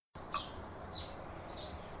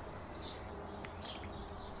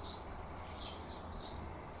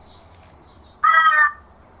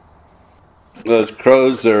Those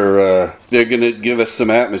crows are, they're going to give us some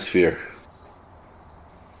atmosphere.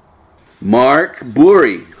 Mark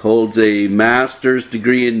Bourrie holds a master's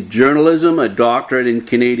degree in journalism, a doctorate in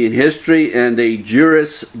Canadian history, and a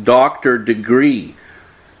Juris Doctor degree.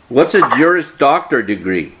 What's a Juris Doctor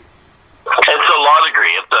degree? It's a law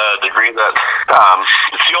degree. It's a degree that,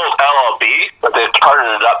 it's the old LLB, but they've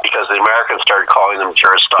hardened it up because the Americans started calling them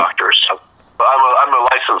Juris Doctors. So I'm a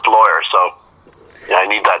licensed lawyer, so I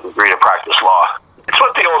need that degree to practice law. It's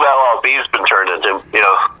what the old LLB's been turned into, you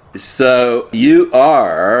know. So you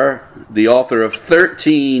are the author of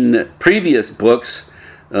 13 previous books,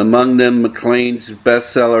 among them Maclean's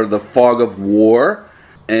bestseller, The Fog of War,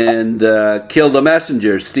 and Kill the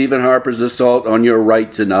Messenger, Stephen Harper's Assault on Your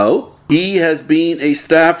Right to Know. He has been a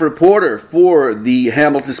staff reporter for the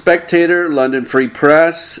Hamilton Spectator, London Free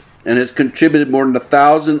Press, and has contributed more than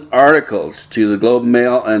 1,000 articles to the Globe and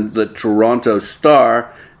Mail and the Toronto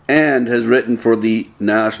Star, and has written for the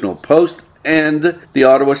National Post and the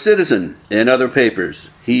Ottawa Citizen and other papers.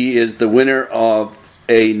 He is the winner of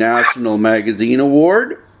a National Magazine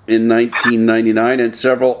Award in 1999 and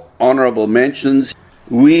several honorable mentions.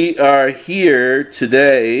 We are here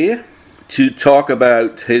today to talk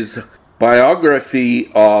about his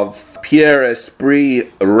biography of Pierre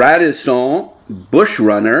Radisson,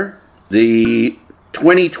 Bushrunner, the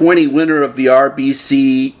 2020 winner of the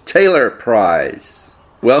RBC Taylor Prize.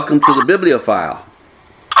 Welcome to the Bibliophile.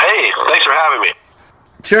 Hey, thanks for having me.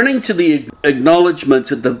 Turning to the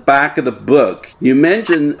acknowledgments at the back of the book, you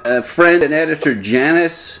mentioned a friend and editor,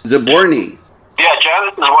 Janice Bourrie. Yeah,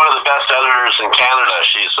 Janice is one of the best editors in Canada.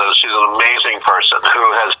 She's an amazing person who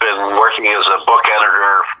has been working as a book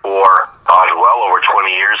editor for well over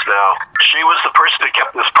 20 years now. She was the person that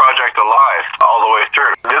kept this project alive all the way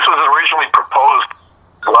through. This was originally proposed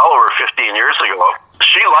well over 15 years ago.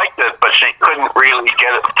 She liked it, but she couldn't really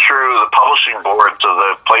get it through the publishing boards of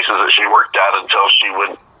the places that she worked at until she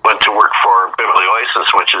went to work for Bibliosis,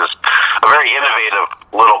 which is a very innovative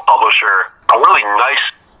little publisher, a really nice,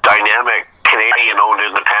 dynamic, Canadian-owned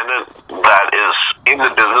independent that is in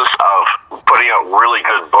the business of putting out really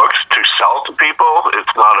good books to sell to people.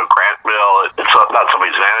 It's not a grant mill. It's not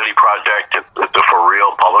somebody's vanity project. It's a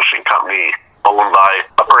for-real publishing company owned by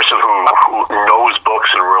a person who knows books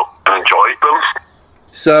and enjoys them.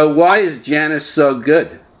 So why is Janice so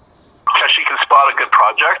good? Because she can spot a good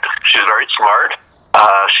project. She's very smart.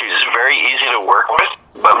 She's very easy to work with.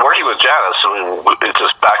 But working with Janice, I mean, it's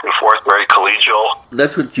just back and forth, very collegial.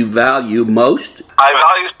 That's what you value most? I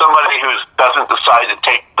value somebody who doesn't decide to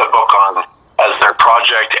take the book on as their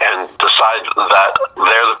project and decide that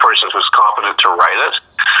they're the person who's competent to write it.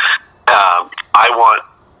 I want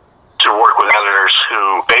to work with editors who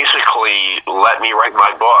basically let me write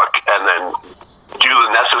my book and then do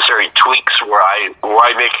the necessary tweaks where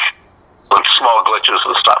I make small glitches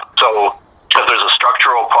and stuff. So if there's a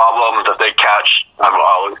structural problem that they catch, I'm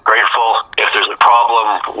always grateful. If there's a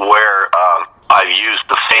problem where I've used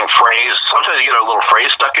the same phrase, sometimes you get a little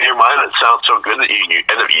phrase stuck in your mind that sounds so good that you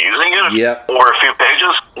end up using it. Yep. Or a few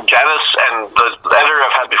pages. Janice and the editor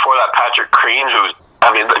I've had before that, Patrick Crean,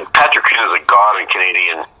 Patrick Crean is a god in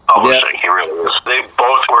Canadian publishing. Yep. He really is. They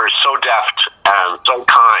both were so deft and so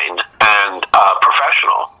kind and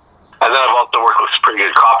professional. And then I've also worked with pretty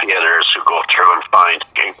good copy editors who go through and find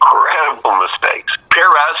incredible mistakes. Pierre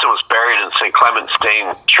Radisson was buried in St. Clement's Dane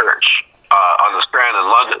Church on the Strand in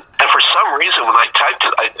London. And for some reason, when I typed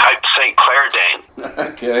it, I typed St. Clair Dane.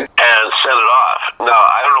 Okay. And sent it off. Now,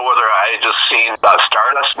 I don't know whether I had just seen a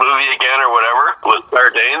Stardust movie again or whatever with Claire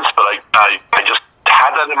Danes, but I just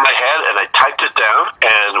had that in my head and I typed it down.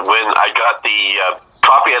 And when I got the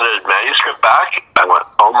copy edited manuscript back, I went,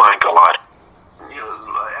 oh my God. You know,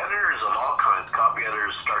 editors of all kinds, copy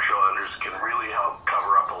editors, structural editors, can really help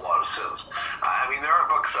cover up a lot of sins. I mean, there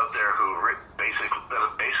are books out there that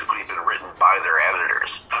have basically been written by their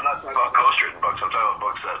editors. I'm not talking about ghostwritten books. I'm talking about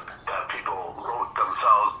books that people wrote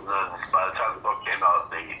themselves, and then by the time the book came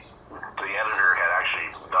out, the editor had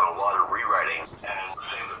actually done a lot of rewriting and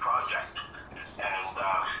saved the project. And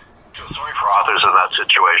feel sorry for authors in that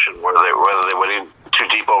situation, whether they went in too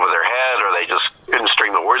deep over their head, or they just didn't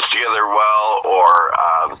string the words together well, or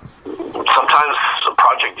sometimes the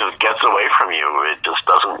project just gets away from you. It just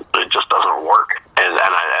doesn't work. And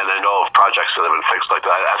I know of projects that have been fixed like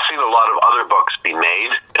that. I've seen a lot of other books be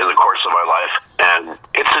made in the course of my life, and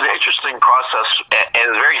it's an interesting process, and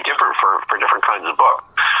it's very different for different kinds of books.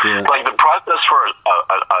 Yeah. Like the process for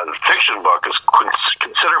a fiction book is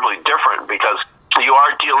considerably different because you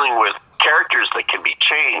are dealing with characters that can be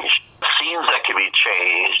changed, scenes that can be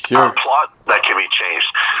changed, sure. Plot that can be changed.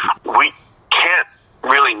 We can't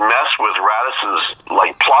really mess with Radisson's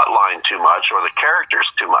plot line too much or the characters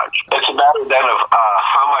too much. It's a matter then of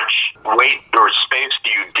how much weight or space do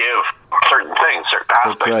you give certain things, certain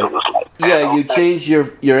aspects of this life. Yeah, you change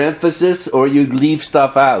your emphasis or you leave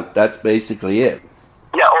stuff out. That's basically it.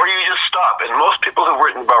 Yeah, or you just stop. And most people who've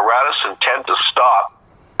written about Radisson tend to stop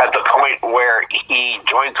at the point where he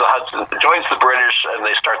joins the British, and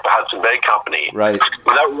they start the Hudson Bay Company, right?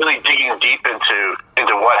 Without really digging deep into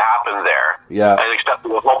what happened there, yeah, and accepting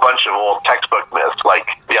a whole bunch of old textbook myths, like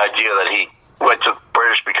the idea that he went to the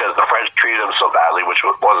British because the French treated him so badly, which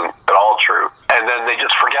wasn't at all true. And then they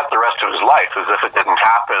just forget the rest of his life as if it didn't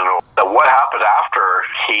happen. Or what happened after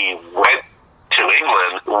he went to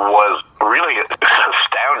England was really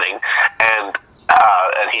astounding, and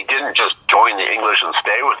he didn't just join the English and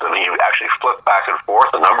stay with them. He actually flipped back and forth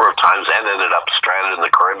a number of times and ended up stranded in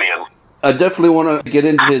the Caribbean. I definitely want to get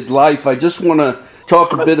into his life. I just want to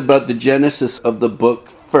talk a bit about the genesis of the book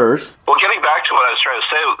first. Well, getting back to what I was trying to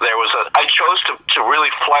say, I chose to really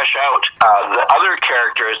flesh out the other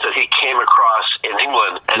characters that he came across in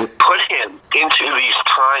England and put him into these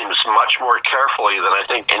times much more carefully than I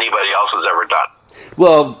think anybody else has ever done.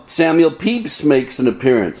 Well, Samuel Pepys makes an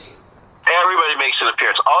appearance. Everybody makes an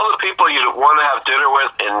appearance. All the people you want to have dinner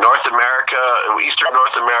with in North America, Eastern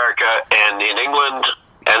North America, and in England,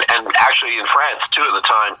 and actually in France too at the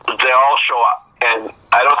time, they all show up. And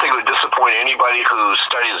I don't think it would disappoint anybody who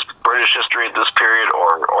studies British history at this period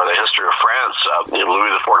or the history of France,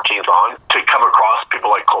 Louis XIV on, to come across people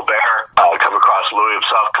like Colbert, come across Louis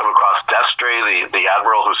himself, come across D'Estrées, the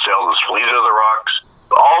admiral who sailed his fleet into the rocks.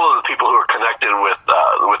 All of the people who are connected with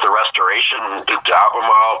the Restoration, Duke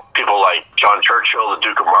d'Albemarle, people like John Churchill, the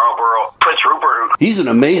Duke of Marlborough, Prince Rupert. He's an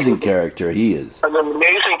amazing character, he is. An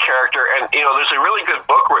amazing character, and there's a really good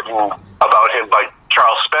book written about him by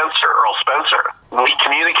Earl Spencer. We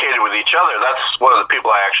communicated with each other. That's one of the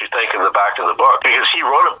people I actually thank in the back of the book, because he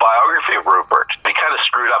wrote a biography of Rupert. He kind of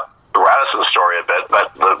screwed up the Radisson story a bit,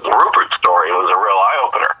 but the Rupert story was a real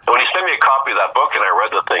eye-opener. When he sent me a copy of that book and I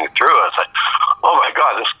read the thing through, I was like, oh my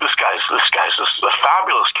God, this guy's just a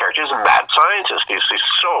fabulous character. He's a mad scientist. He's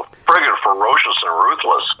so friggin' ferocious and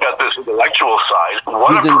ruthless. Got this intellectual side.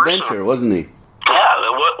 He's an inventor, wasn't he? Yeah,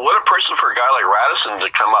 what a person for a guy like Radisson to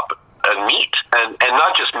come up and meet, and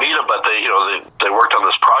not just meet him, but they worked on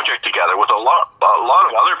this project together with a lot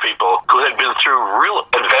of other people who had been through real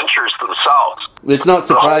adventures themselves. It's not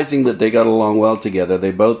surprising that they got along well together. They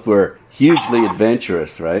both were hugely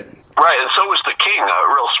adventurous, right? Right, and so was the king, a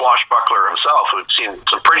real swashbuckler himself, who'd seen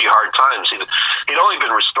some pretty hard times. He'd only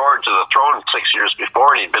been restored to the throne 6 years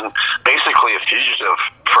before, and he'd been basically a fugitive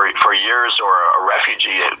for years, or a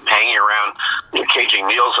refugee, hanging around, caging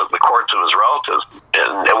meals at the courts of his relatives.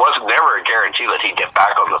 And it wasn't never a guarantee that he'd get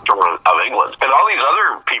back on the throne of England. And all these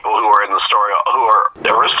other people who are in the story, who are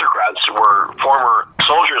aristocrats, were former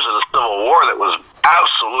soldiers in the Civil War that was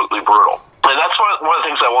absolutely brutal. And that's one of the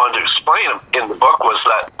things I wanted to explain in the book, was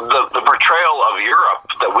that the portrayal of Europe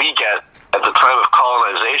that we get at the time of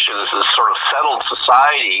colonization is this sort of settled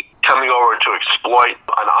society coming over to exploit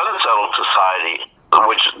an unsettled society,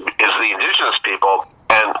 which is the indigenous people.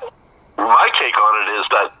 And my take on it is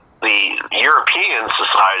that the European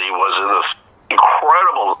society was in this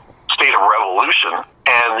incredible state of revolution,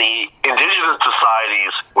 and the indigenous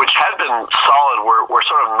societies, which had been solid, were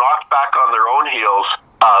sort of knocked back on their own heels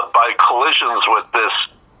by collisions with this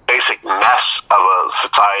basic mess of a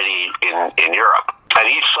society in Europe. And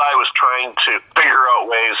each side was trying to figure out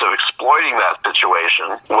ways of exploiting that situation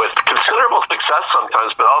with considerable success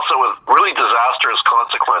sometimes, but also with really disastrous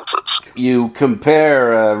consequences. You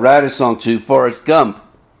compare Radisson to Forrest Gump.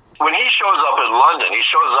 When he shows up in London, he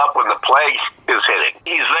shows up when the plague is hitting.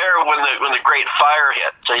 He's there when the Great Fire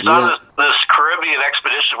hit. So he's on this Caribbean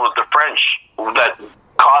expedition with the French that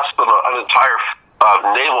cost them an entire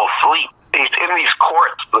naval fleet. He's in these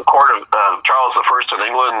courts, the court of Charles I of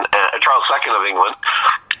England, Charles II of England,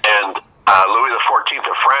 and Louis XIV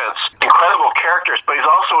of France. Incredible characters, but he's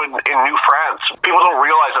also in New France. People don't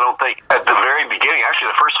realize, I don't think, at the very beginning,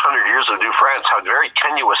 actually the first 100 years of New France, how very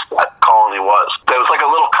tenuous that colony was. It was like a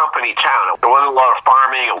little company town. There wasn't a lot of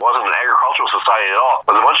farming. It wasn't an agricultural society at all.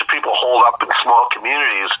 But a bunch of people holed up in small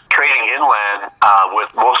communities, trading inland, with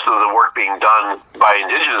most of the work being done by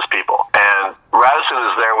indigenous people. And Radisson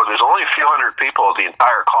is there where there's only a few hundred people of the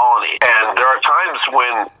entire colony. And there are times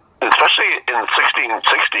when, especially in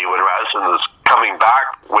 1660, when Radisson is coming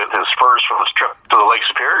back with his furs from his trip to the Lake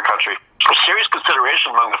Superior country, a serious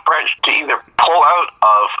consideration among the French to either pull out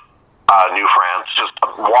of New France, just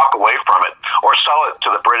walk away from it, or sell it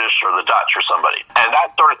to the British or the Dutch or somebody. And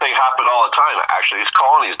that sort of thing happened all the time. Actually, these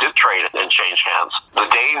colonies did trade and change hands. The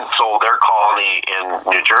Danes sold their colony in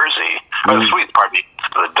New Jersey, or the Swedes, pardon me,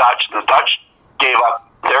 The Dutch gave up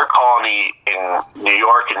their colony in New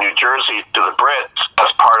York and New Jersey to the Brits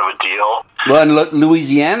as part of a deal. Well, and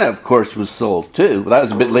Louisiana, of course, was sold too. That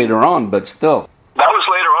was a bit later on, but still. That was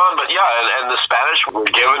later on, but yeah, and the Spanish were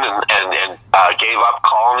given and gave up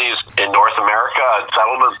colonies in North America and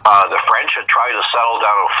settlements. The French had tried to settle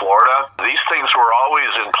down in Florida. These things were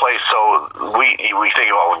always in place, so we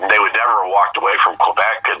think, well, they would never have walked away from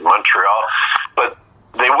Quebec and Montreal, but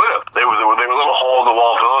they would have. They were little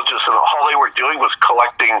hole-in-the-wall villages, and all they were doing was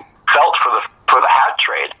collecting felt for the hat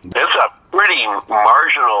trade. It's a pretty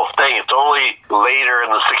marginal thing. It's only later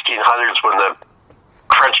in the 1600s when the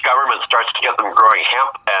French government starts to get them growing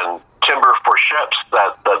hemp and timber for ships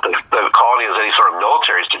that the colony has any sort of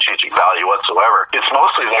military strategic value whatsoever. It's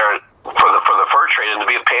mostly there for the fur trade and to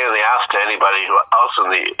be a pain in the ass to anybody else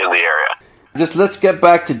in the area. Just let's get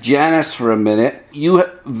back to Janice for a minute. You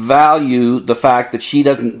value the fact that she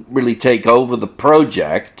doesn't really take over the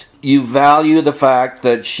project. You value the fact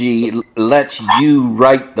that she lets you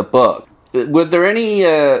write the book. Were there any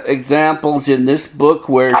examples in this book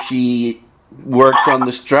where she worked on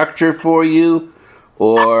the structure for you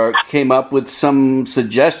or came up with some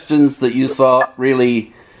suggestions that you thought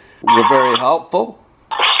really were very helpful?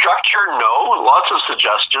 Structure, no. Lots of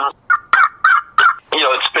suggestions.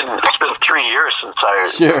 It's been 3 years since I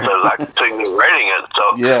was actually writing it.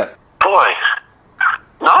 So yeah, boy,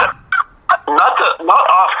 not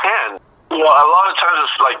offhand. A lot of times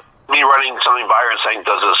it's like me running something by her and saying,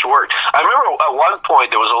 "Does this work?" I remember at one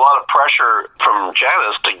point there was a lot of pressure from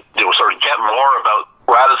Janice to sort of get more about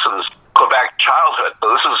Radisson's Quebec childhood.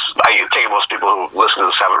 So this is, I take most people who listen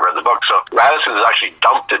to this haven't read the book. So Radisson is actually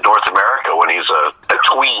dumped in North America when he's a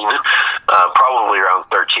tween, probably around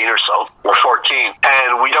 13 or so, or 14.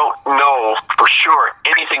 And we don't know for sure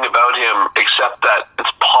anything about him except that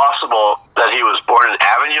it's possible that he was born in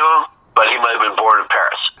Avignon, but he might have been born in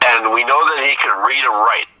Paris. And we know that he could read and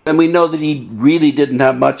write. And we know that he really didn't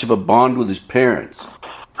have much of a bond with his parents.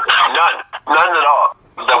 None at all.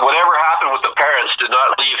 That whatever happened with the parents did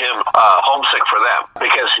not leave him homesick for them,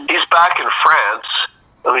 because he's back in France.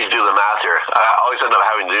 Let me do the math here. I always end up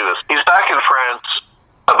having to do this. He's back in France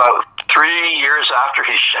about 3 years after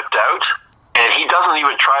he's shipped out, and he doesn't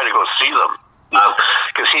even try to go see them,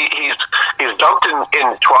 because he's dumped in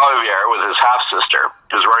Trois-Rivières with his half sister,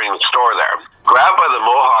 who's running the store there. Grabbed by the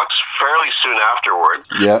Mohawks fairly soon afterwards,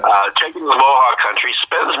 taken to the Mohawk country,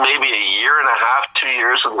 spends maybe a year and a half, 2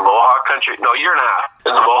 years in the Mohawk country. No, a year and a half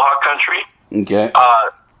in the Mohawk country. Okay.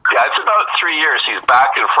 It's about 3 years. He's back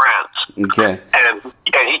in France. Okay. And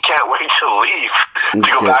he can't wait to leave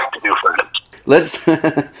to go back to New France. Let's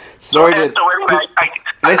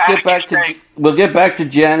we'll get back to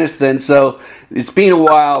Janice then. So it's been a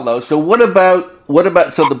while though. So what about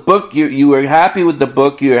so the book, you were happy with the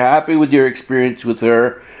book, you're happy with your experience with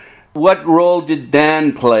her. What role did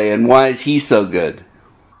Dan play and why is he so good?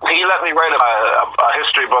 He let me write a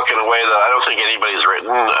history book in a way that I don't think anybody's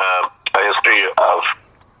written, a history of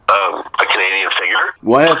a Canadian figure.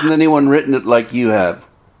 Why hasn't anyone written it like you have?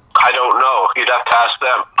 I don't know. You'd have to ask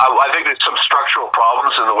them. I think there's some structural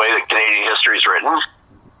problems in the way that Canadian history is written.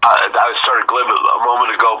 I started glib a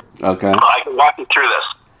moment ago. Okay. I can walk you through this.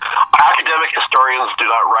 Academic historians do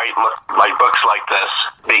not write like books like this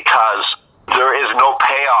because there is no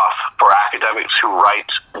payoff for academics who write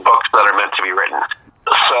books that are meant to be written.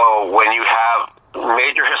 So when you have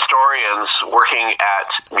major historians working at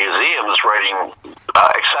museums writing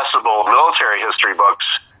accessible military history books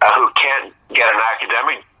who can't get an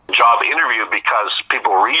academic job interview because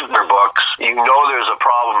people read their books, you know there's a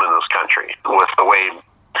problem in this country with the way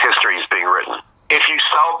history is being written. If you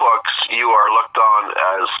sell books, you are looked on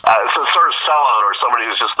as a sort of sellout or somebody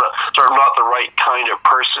who's just sort of not the right kind of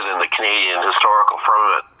person in the Canadian historical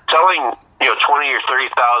firmament. Selling 20 or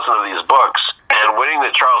 30,000 of these books and winning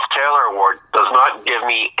the Charles Taylor Award does not give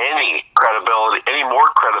me any more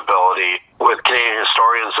credibility with Canadian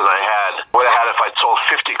historians than I would have had if I'd sold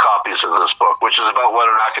 50 copies of this book, which is about what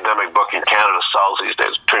an academic book in Canada sells these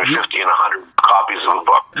days, between 50 and 100 copies of a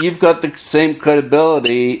book. You've got the same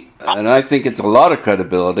credibility, and I think it's a lot of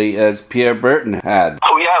credibility, as Pierre Berton had.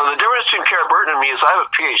 Oh yeah, the difference between Pierre Berton and me is I have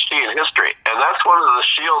a PhD in history, and that's one of the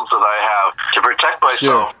shields that I have to protect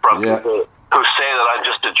myself from people who say that I'm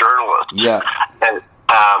just a journalist. Yeah. And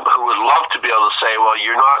who would love to be able to say, well,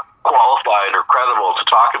 you're not qualified or credible to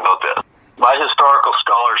talk about this. My historical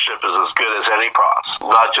scholarship is as good as any prof's,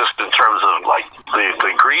 not just in terms of the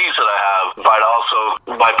degrees that I have, but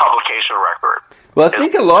also my publication record. Well, I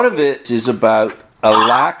think a lot of it is about a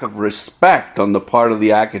lack of respect on the part of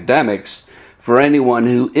the academics for anyone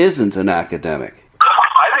who isn't an academic.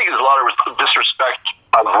 I think there's a lot of disrespect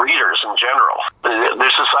of readers in general.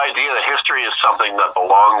 there's this idea that history is something that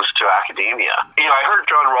belongs to academia. I heard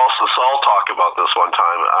John Ralston Saul talk about this one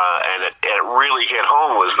time, and it really hit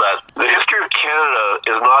home, was that the history of Canada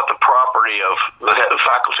is not the property of the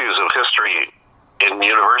faculties of history in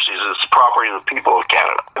universities. It's the property of the people of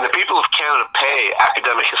Canada. And the people of Canada pay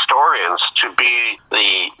academic historians to be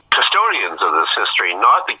the custodians of this history,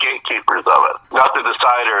 not the gatekeepers of it, not the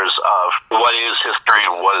deciders of what is history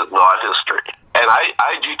and what is not history. And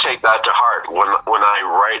I do take that to heart when I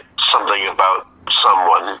write something about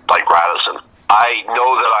someone like Radisson. I know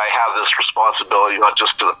that I have this responsibility, not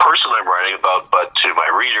just to the person I'm writing about, but to my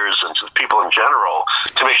readers and to people in general,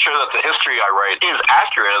 to make sure that the history I write is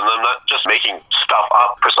accurate and I'm not just making stuff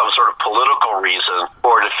up for some sort of political reason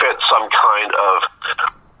or to fit some kind of,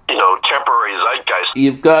 temporary zeitgeist.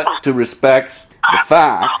 You've got to respect the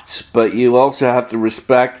facts, but you also have to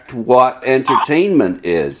respect what entertainment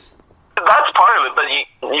is. That's part of it, but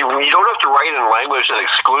you don't have to write in language that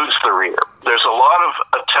excludes the reader. There's a lot of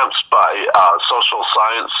attempts by social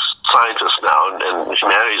scientists now and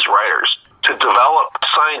humanities writers to develop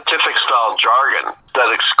scientific-style jargon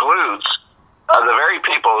that excludes the very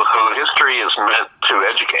people who history is meant to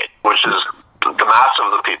educate, which is the mass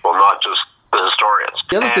of the people, not just the historians.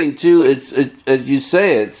 The other thing, too, is, as you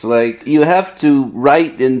say, it's like you have to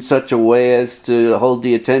write in such a way as to hold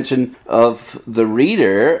the attention of the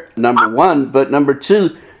reader, number one, but number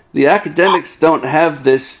two, the academics don't have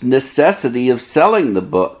this necessity of selling the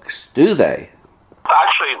books, do they?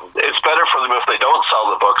 Actually, it's better for them if they don't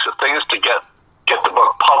sell the books. The thing is to get the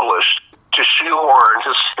book published, to shoehorn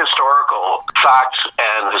historical facts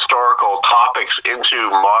and historical topics into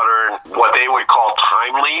modern, what they would call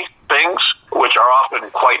timely things, which are often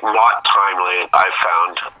quite not timely, I've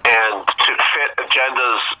found, and to fit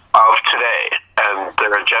agendas of today. And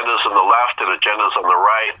there are agendas on the left and agendas on the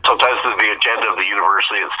right. Sometimes there's the agenda of the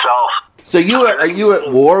university itself. So are you at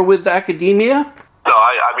war with academia? No,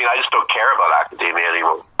 I just don't care about academia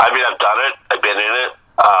anymore. I've done it. I've been in it.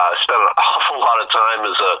 I spent an awful lot of time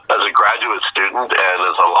as a graduate student and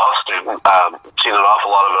as a law student. Seen an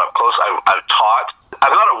awful lot of it up close. I've taught.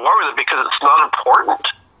 I'm not at war with it because it's not important.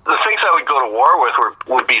 The things I would go to war with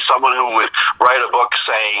would be someone who would write a book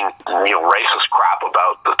saying, racist crap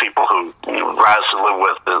about the people who Radisson lived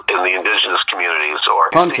with in the indigenous communities, or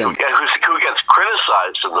who gets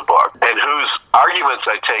criticized in the book, and whose arguments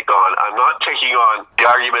I take on. I'm not taking on the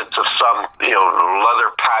arguments of some,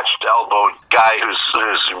 leather-patched, elbowed guy who's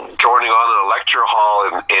joining on in a lecture hall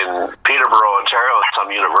in Peterborough, Ontario, at some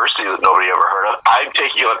university that nobody ever heard of. I'm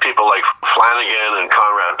taking on people like Flanagan and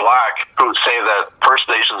Conrad Black, who say that First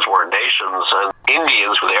Nations weren't nations, and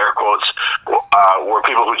Indians, with air quotes, were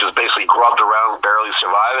people who just basically grubbed around barely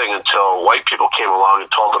surviving until white people came along and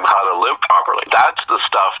told them how to live properly. That's the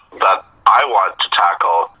stuff that I want to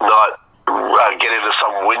tackle, not get into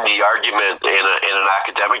some windy argument in an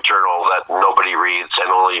academic journal that nobody reads, and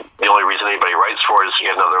the only reason anybody writes for it is to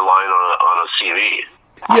get another line on a CV.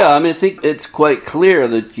 Yeah, I think it's quite clear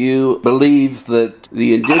that you believe that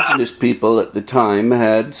the indigenous people at the time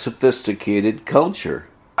had sophisticated culture.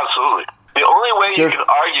 Absolutely. The only way you can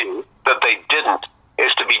argue that they didn't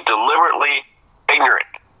is to be deliberately ignorant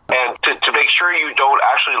and to make sure you don't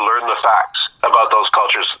actually learn the facts about those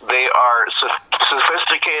cultures. They are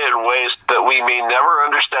sophisticated in ways that we may never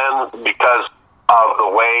understand because of the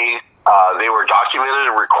way they were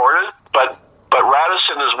documented and recorded, but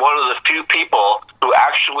Radisson is one of the few people who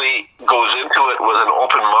actually goes into it with an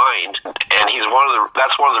open mind, and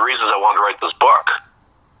that's one of the reasons I wanted to write this book.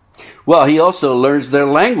 Well, he also learns their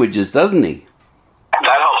languages, doesn't he?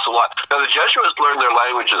 That helps a lot. Now, the Jesuits learned their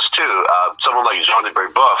languages, too. Someone like Jean de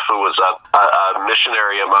Brebeuf, who was a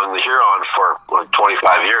missionary among the Huron for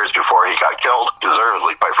 25 years before he got killed,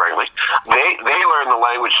 deservedly, quite frankly, they learned the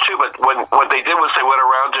language, too, but what they did was they went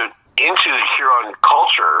around into the Huron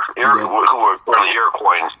culture, who were the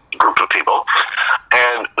Iroquois group of people,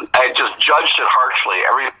 and I just judged it harshly.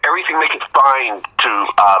 Everything they could find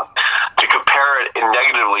to compare it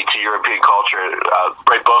negatively to European culture,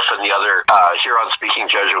 Brebeuf and the other Huron-speaking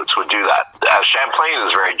Jesuits would do that. Champlain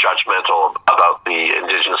is very judgmental about the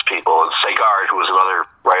indigenous people, and Sagard, who was another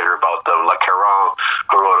writer about them, Le Caron,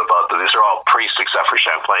 who wrote about them. These are all priests except for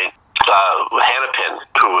Champlain. Hennepin,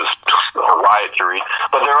 who was a riot to read,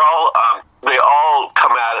 but they all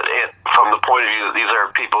come at it from the point of view that these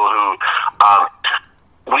are people who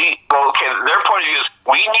their point of view is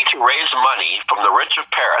we need to raise money from the rich of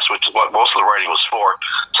Paris, which is what most of the writing was for,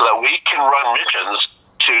 so that we can run missions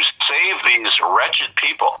to save these wretched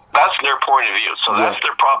people. That's their point of view. So that's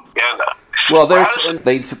their propaganda. Well,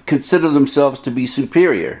 they consider themselves to be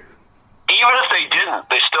superior. Even if they didn't,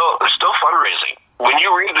 they're still fundraising. when you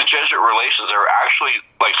read the Jesuit Relations, they're actually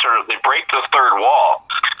like they break the third wall,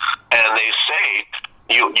 and they say,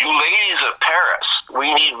 "You ladies of Paris,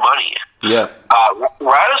 we need money." Yeah.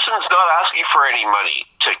 Radisson's not asking for any money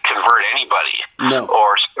to convert anybody, no,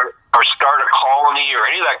 or start a colony or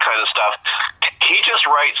any of that kind of stuff. He just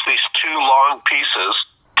writes these 2 long pieces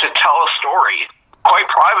to tell a story, quite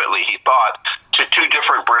privately, he thought, to 2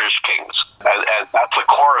 different British kings, and that's the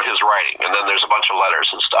core of his writing. And then there's a bunch of letters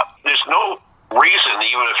and stuff. There's no reason,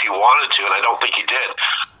 even if he wanted to, and I don't think he did,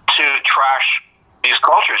 to trash these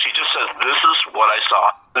cultures. He just says, "This is what I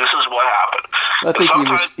saw. This is what happened." I think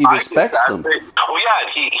he respects them. Well, yeah, and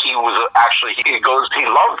he was actually, he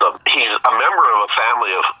loved them. He's a member of a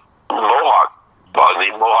family of Mohawk. Well,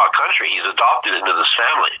 in the Mohawk country, he's adopted into this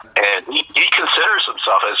family, and he considers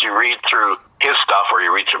himself, as you read through his stuff or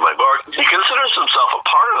you read through my book, he considers himself a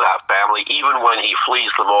part of that family, even when he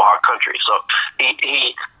flees the Mohawk country. So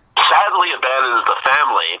he sadly abandons the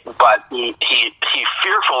family, but he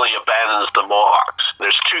fearfully abandons the Mohawks.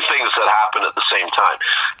 There's 2 things that happen at the same time.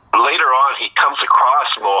 Later on, he comes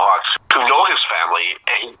across Mohawks who know his family,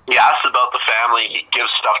 and he asks about the family. He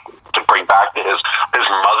gives stuff to bring back to his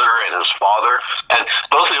mother and his father, and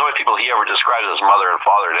those are the only people he ever describes as mother and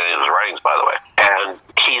father in any of his writings, by the way. And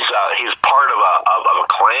he's part of a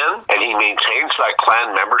clan, and he maintains that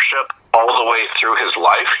clan membership all the way through his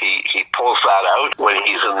life. He pulls that out when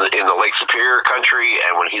he's in the Lake Superior country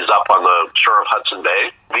and when he's up on the shore of Hudson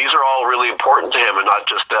Bay. These are all really important to him, and not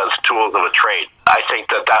just as tools of a trade. I think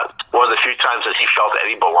that's one of the few times that he felt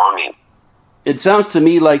any belonging. It sounds to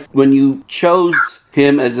me like when you chose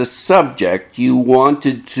him as a subject, you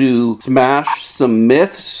wanted to smash some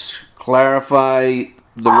myths, clarify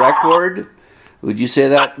the record. Would you say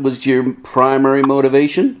that was your primary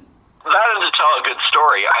motivation? That and to tell a good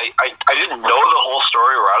story. I didn't know the whole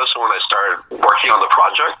story of Radisson when I started working on the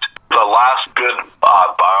project. The last good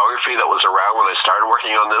biography that was around when I started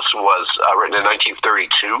working on this was written in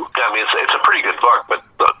 1932. I mean, it's a pretty good book, but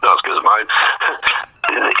not as good as mine.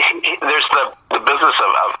 There's the business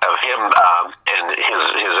of him and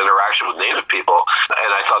his interaction with Native people,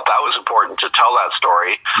 and I thought that was important to tell that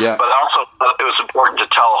story. Yeah. But also, it was important to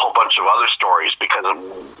tell a whole bunch of other stories, because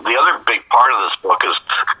the other big part of this book is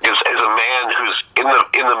a man who's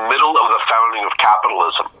in the middle of the founding of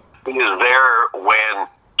capitalism. He is there when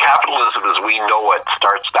capitalism as we know it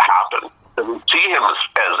starts to happen. And we see him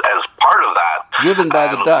as part of that. Driven by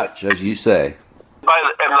the Dutch, as you say.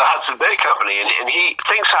 And the Hudson Bay Company, and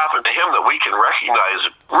things happen to him that we can recognize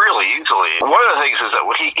really easily. One of the things is that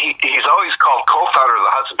he's always called co-founder of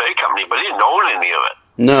the Hudson Bay Company, but he didn't own any of it.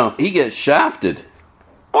 No, he gets shafted.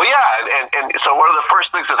 Well, yeah, and so one of the first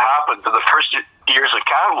things that happens in the first years of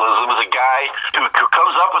capitalism is a guy who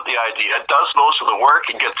comes up with the idea, does most of the work,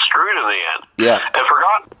 and gets screwed in the end. Yeah. And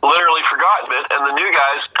literally forgotten it, and the new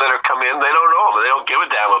guys that have come in, they don't know him, they don't give a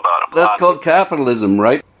damn about him. That's called capitalism,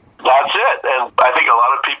 right? That's it, and I think a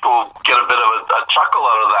lot of people get a bit of a chuckle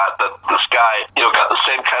out of that this guy, got the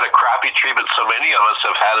same kind of crappy treatment so many of us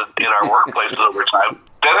have had in our workplaces over time.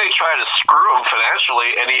 Then they try to screw him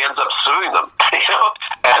financially, and he ends up suing them.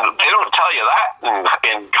 And they don't tell you that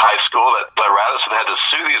in high school, that Radisson had to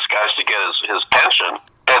sue these guys to get his pension,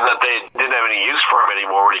 and that they didn't have any use for him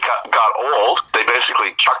anymore when he got old. They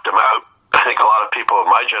basically chucked him out. I think a lot of people of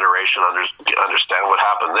my generation understand what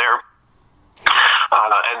happened there.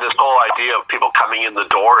 And this whole idea of people coming in the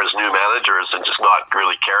door as new managers and just not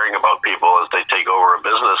really caring about people as they take over a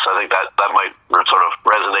business, I think that might sort of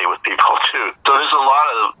resonate with people too. So there's a lot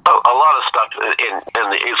of stuff in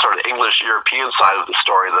the sort of English European side of the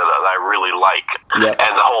story that I really like. Yeah.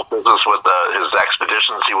 And the whole business with his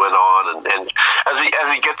expeditions he went on, and as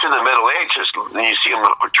he gets in the middle ages, you see him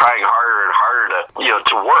trying harder and harder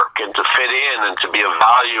to work and to fit in and to be of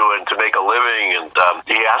value and to make a living, and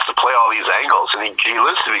he has to play all these angles, and he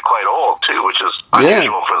lives to be quite old too, which is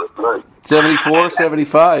unusual for the time. 74,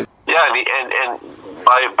 75. Yeah, and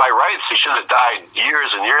by rights he should have died years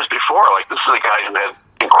and years before. Like, this is a guy who had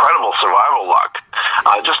incredible survival luck.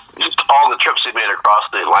 Just all the trips he made across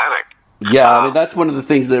the Atlantic. Yeah, I mean, that's one of the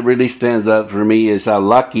things that really stands out for me, is how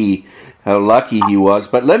lucky he was.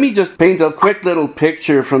 But let me just paint a quick little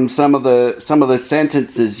picture from some of the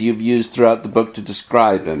sentences you've used throughout the book to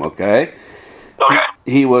describe him, okay? Okay.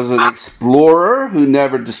 He was an explorer who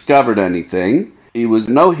never discovered anything. He was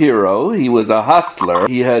no hero. He was a hustler.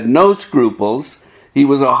 He had no scruples. He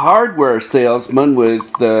was a hardware salesman with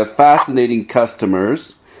fascinating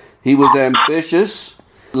customers. He was ambitious,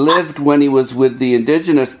 lived when he was with the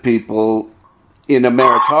indigenous people in a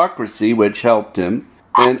meritocracy, which helped him.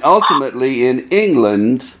 And ultimately, in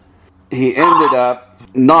England, he ended up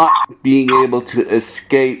not being able to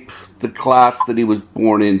escape the class that he was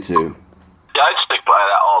born into. Yeah, I'd stick by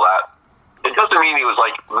all that. It doesn't mean he was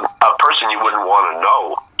like a person you wouldn't want to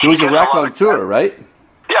know. He was a raconteur, right?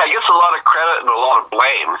 Yeah, he gets a lot of credit and a lot of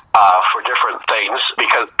blame for different things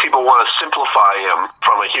because people want to simplify him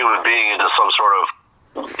from a human being into some sort of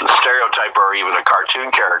stereotype or even a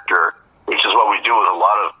cartoon character, which is what we do with a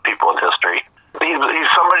lot of people in history.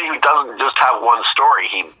 He's somebody who doesn't just have one story.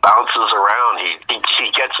 He bounces around. He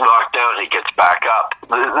gets knocked down. He gets back up.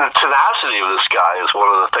 The tenacity of this guy is one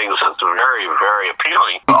of the things that's very, very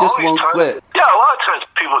appealing. He just won't quit. Yeah, a lot of times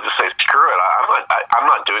people just say, "Screw it! I'm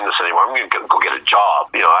not doing this anymore. I'm going to go get a job.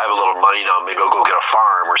 I have a little money now. Maybe I'll go get a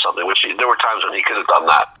farm or something." Which there were times when he could have done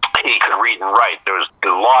that. He could read and write. There was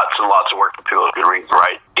lots and lots of work for people who could read and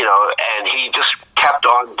write. And he just kept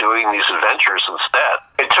on doing these adventures instead.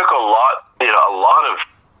 It took a lot of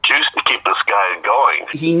juice to keep this guy going.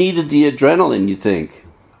 He needed the adrenaline, you think?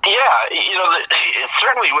 Yeah, it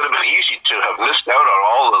certainly would have been easy to have missed out on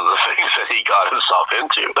all of the things that he got himself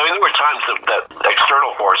into. I mean, there were times that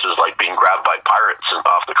external forces, like being grabbed by pirates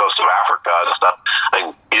off the coast of Africa and stuff, and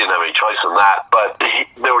he didn't have any choice in that. But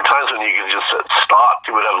there were times when you could just stop.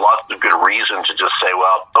 He would have lots of good reason to just say,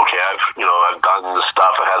 well, okay, I've done this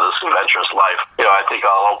stuff. I had this adventurous life. I think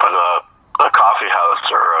I'll open a coffee house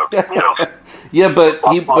or Yeah, but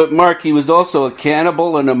Mark, he was also a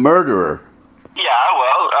cannibal and a murderer. Yeah,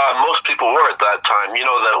 well, most people were at that time.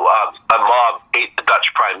 A mob ate the Dutch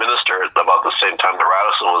Prime Minister about the same time that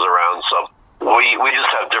Radisson was around, so we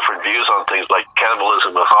just have different views on things like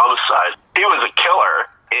cannibalism and homicide. He was a killer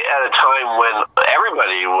at a time when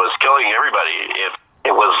everybody was killing everybody.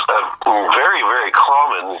 It was very, very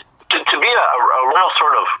common. To be a real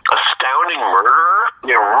sort of astounding murderer,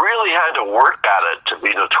 you really had to work at it to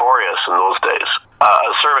be notorious in those days.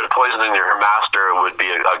 A servant poisoning her master would be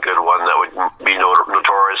a good one that would be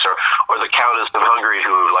notorious, or the Countess of Hungary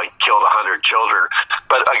who killed 100 children.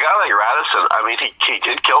 But a guy like Radisson, I mean, he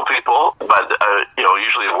did kill people, but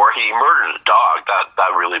usually in war he murdered a dog.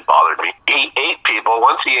 That really bothered me. He ate people.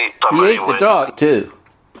 Once he ate somebody, he ate the dog too.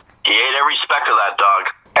 He ate every speck of that dog.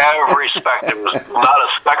 Every speck. There was not a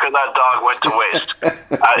speck of that dog went to waste.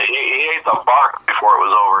 He ate the bark before it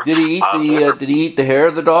was over. Did he eat the hair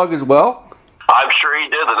of the dog as well? I'm sure he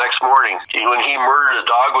did the next morning. When he murdered a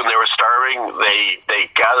dog when they were starving, they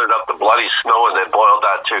gathered up the bloody snow and they boiled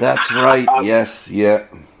that too. That's right. Yes, yeah.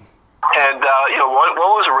 And one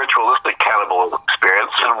was a ritualistic cannibal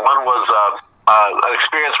experience, and one was an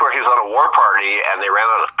experience where he was on a war party and they ran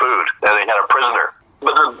out of food and they had a prisoner.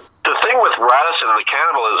 But the thing with Radisson and the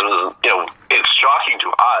cannibalism is, it's shocking to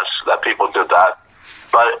us that people did that,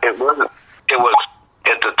 but it wasn't. It was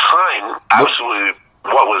at the time absolutely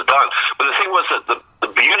what was done. But the thing was that the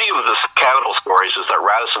beauty of this cannibal stories is that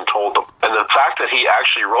Radisson told them, and the fact that he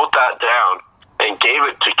actually wrote that down and gave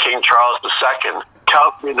it to King Charles II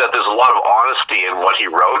tells me that there's a lot of honesty in what he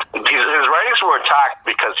wrote. His writings were attacked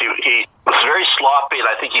because he was very sloppy, and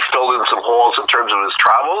I think he filled in some holes in terms of his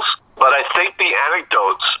travels. But I think the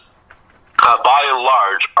anecdotes, by and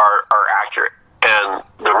large, are accurate. And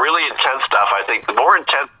the really intense stuff, I think the more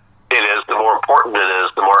intense it is, the more important it is,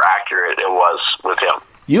 the more accurate it was with him.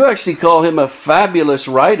 You actually call him a fabulous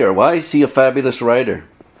writer. Why is he a fabulous writer?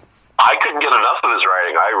 I couldn't get enough of his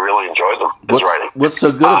writing. I really enjoyed his writing. What's so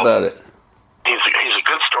good about it? He's a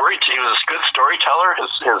good story. He was a good storyteller.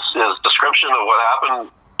 His description of what happened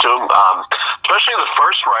to him, especially the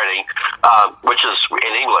first writing, which is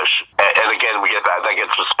in English, and again we get that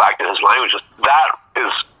gets us back to his languages. That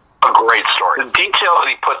is a great story. The detail that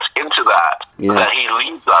he puts into that he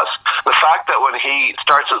leads us. The fact that when he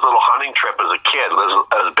starts his little hunting trip as a kid,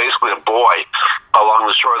 as basically a boy along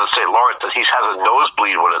the shore of the St. Lawrence, that he has a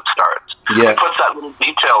nosebleed when it starts. Yeah. He puts that little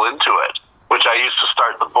detail into it, which I used to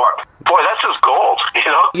start the book. Boy, that's just gold,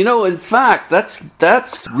 In fact,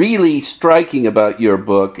 that's really striking about your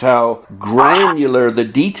book, how granular the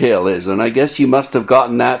detail is, and I guess you must have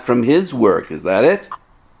gotten that from his work. Is that it?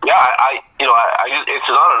 Yeah, it's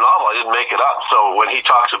not a novel. I didn't make it up. So when he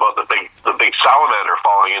talks about the big salamander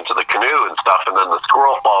falling into the canoe and stuff, and then the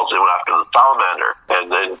squirrel falls in after the salamander, and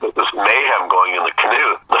then this mayhem going in the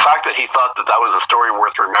canoe, the fact that he thought that was a story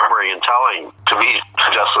worth remembering and telling, to me,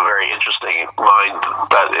 suggests a very interesting mind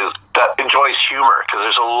that enjoys humor, because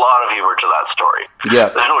there's a lot of humor to that story. Yeah.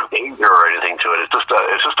 There's no danger or anything to it.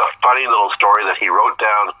 It's just a funny little story that he wrote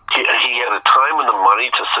down. He had the time and the money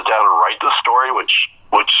to sit down and write this story, which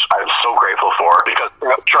I'm so grateful for, because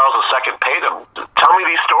Charles II paid him, tell me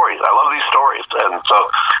these stories. I love these stories. And so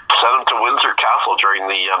sent him to Windsor Castle during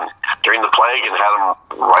the plague and had him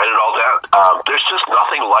write it all down. There's just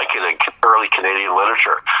nothing like it in early Canadian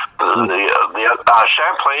literature. The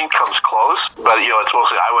Champlain comes close, but it's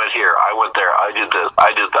mostly I went here, I went there, I did this,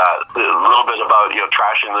 I did that. A little bit about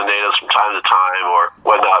trashing the natives from time to time, or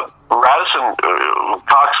when Radisson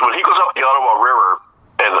talks when he goes up the Ottawa River,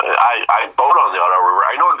 and I boat on the Ottawa River.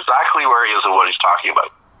 I know exactly where he is and what he's talking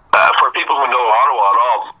about. For people who know Ottawa at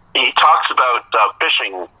all, he talks about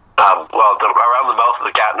fishing. Around the mouth of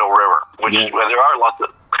the Gatineau River, where there are lots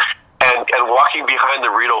of, and walking behind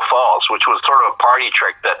the Rideau Falls, which was sort of a party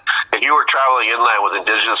trick that if you were traveling inland with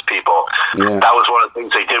Indigenous people, that was one of the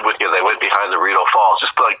things they did with you. They went behind the Rideau Falls,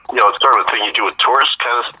 just like it's sort of a thing you do with tourists,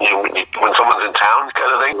 kind of when someone's in town,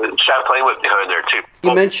 kind of thing. Champlain went behind there too.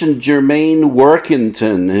 You mentioned Germaine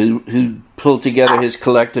Workington, who pulled together his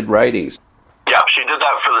collected writings. Yeah, she did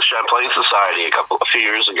that for the Champlain Society a few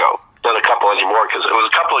years ago. Not a couple anymore, because it was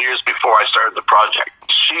a couple of years before I started the project.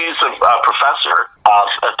 She's a professor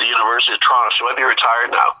at the University of Toronto. She might be retired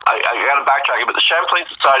now. I got to backtrack, but the Champlain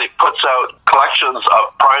Society puts out collections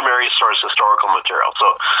of primary source historical material.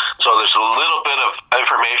 So there's a little bit of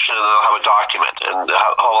information, and they'll have a document, and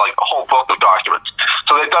like a whole book of documents.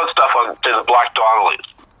 So they've done stuff on the Black Donnellys.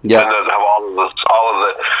 Yeah. And then have all of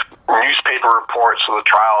the newspaper reports of the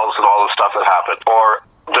trials and all the stuff that happened. Or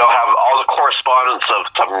they'll have all the correspondence of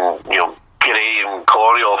some, Canadian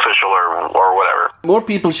colonial official or whatever. More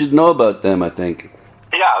people should know about them, I think.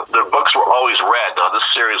 Yeah, their books were always read. Now, this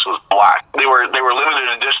series was black. They were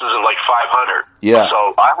limited editions of like 500. Yeah.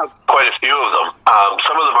 So I have quite a few of them.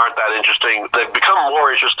 Some of them aren't that interesting. They've become more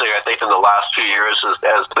interesting, I think, in the last few years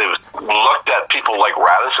as they've looked at people like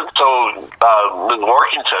Radisson. So Ms.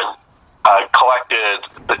 Workington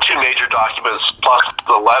collected the two major documents plus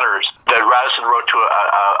the letters that Radisson wrote to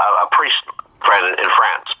a priest friend in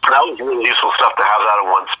France. That was really useful stuff to have that in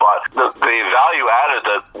one spot. The value added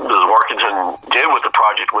that Ms. Workington did with the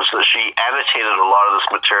project was that she annotated a lot of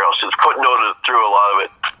this material. She's footnoted through a lot of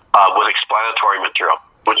it with explanatory material,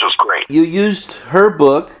 which was great. You used her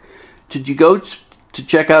book. Did you go to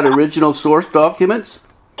check out original source documents?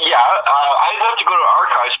 Yeah, I didn't have to go to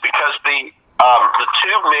archives because the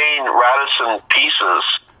two main Radisson pieces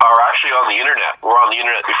are actually on the internet. Were on the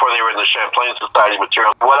internet before they were in the Champlain Society material.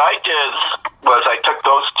 What I did was I took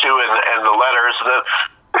those two and the letters.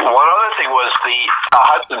 One other thing was the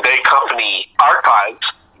Hudson Bay Company archives.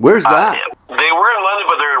 Where's that? They were in London,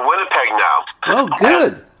 but they're in Winnipeg now. Oh,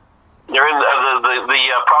 good. They're in the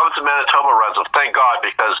province of Manitoba runs them. Thank God,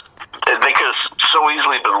 because they could have so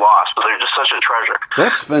easily been lost. But they're just such a treasure.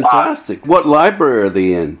 That's fantastic. What library are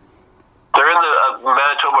they in? They're in the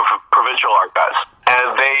Manitoba Provincial Archives.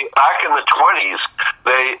 And back in the 20s,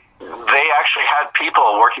 they actually had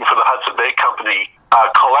people working for the Hudson Bay Company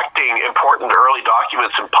collecting important early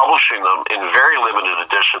documents and publishing them in very limited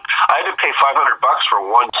edition. I had to pay $500 for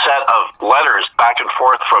one set of letters back and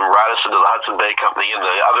forth from Radisson to the Hudson Bay Company and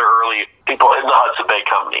the other early people in the Hudson Bay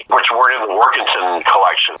Company, which weren't in the Workington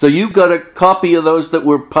collection. So you got a copy of those that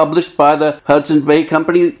were published by the Hudson Bay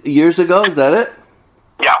Company years ago? Is that it?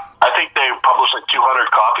 Yeah. I think they published like 200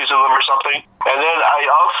 copies of them or something. And then I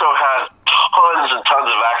also had tons and tons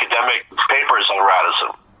of academic papers on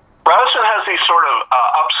Radisson. Radisson has these sort of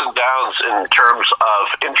ups and downs in terms of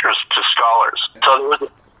interest to scholars. So there was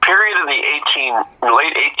a period in the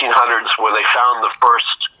late 1800s when they found the first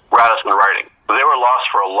Radisson writing. They were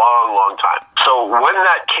lost for a long, long time. So when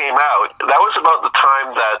that came out, that was about the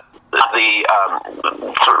time that the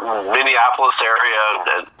sort of Minneapolis area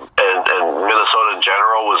and Minnesota in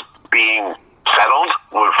general was being settled,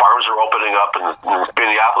 when farms were opening up and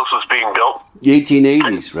Minneapolis was being built. The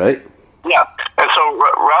 1880s, right? Yeah. And so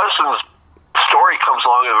Radisson's story comes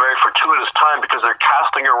along at a very fortuitous time because they're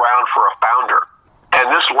casting around for a founder. And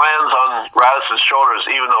this lands on Radisson's shoulders,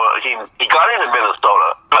 even though he got into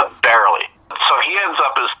Minnesota, but barely. So he ends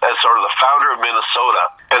up as sort of the founder of Minnesota.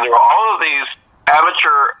 And there are all of these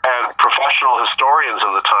amateur and professional historians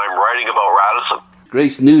of the time writing about Radisson.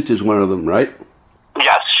 Grace Newt is one of them, right?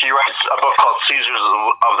 Yes, she writes a book called Caesars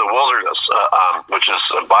of the Wilderness, which is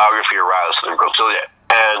a biography of Radisson and Groseilliers.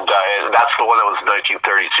 And that's the one that was in 1932.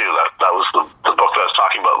 That was the book that I was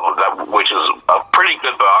talking about, which is a pretty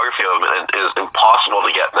good biography of him and is impossible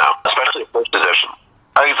to get now, especially the first edition.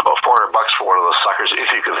 I think it's about $400 for one of those suckers,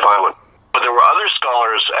 if you can find one. But there were other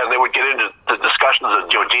scholars, and they would get into the discussions of,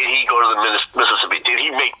 did he go to the Mississippi? Did he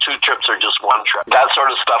make 2 trips or just 1 trip? That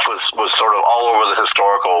sort of stuff was sort of all over the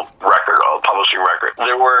historical record, publishing record.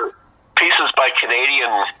 There were pieces by Canadian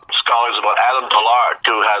scholars about Adam Dollard,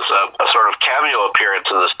 who has a sort of cameo appearance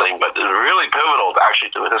in this thing, but is really pivotal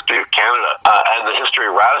actually to the history of Canada and the history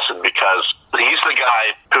of Radisson, because he's the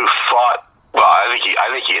guy who fought. Well, I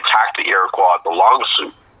think he attacked the Iroquois at the Long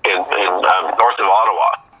Sault in north of Ottawa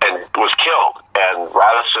and was killed. And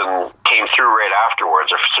Radisson through right afterwards,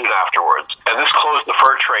 or soon afterwards. And this closed the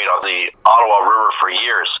fur trade on the Ottawa River for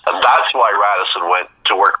years. And that's why Radisson went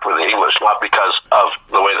to work for the English, not because of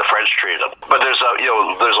the way the French treated him. But there's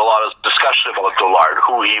a lot of discussion about Dollard,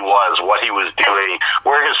 who he was, what he was doing,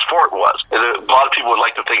 where his fort was. And a lot of people would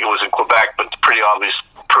like to think it was in Quebec, but it's pretty obvious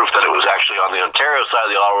proof that it was actually on the Ontario side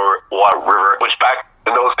of the Ottawa River, which back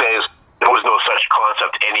in those days, there was no such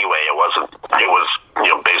concept anyway. It was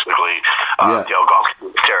basically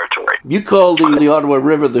Algonquin territory. You called the Ottawa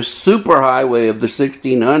River the superhighway of the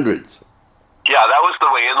 1600s. Yeah, that was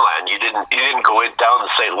the way inland. You didn't go down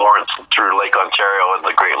the St. Lawrence through Lake Ontario and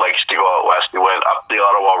the Great Lakes to go out west. You went up the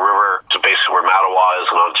Ottawa River to basically where Mattawa is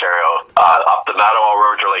in Ontario, up the Mattawa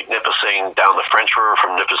River to Lake Nipissing, down the French River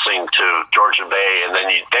from Nipissing to Georgian Bay, and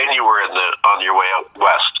then you were on your way out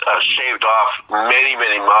west. Shaved off many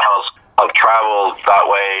miles of travel that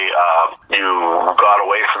way. You got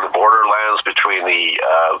away from the borderlands between the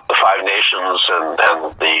Five Nations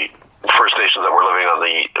and the First Nations that were living on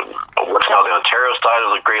what's now the Ontario side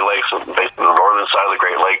of the Great Lakes, and basically the northern side of the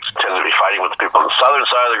Great Lakes. Tended to be fighting with the people on the southern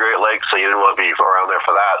side of the Great Lakes, so you didn't want to be around there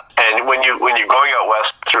for that. And when you're going out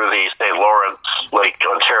west through the St. Lawrence, Lake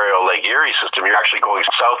Ontario, Lake Erie system, you're actually going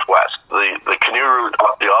southwest. The canoe route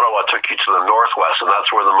up the Ottawa took you to the northwest, and that's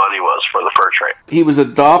where the money was for the fur trade. He was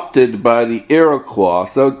adopted by the Iroquois.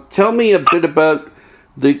 So tell me a bit about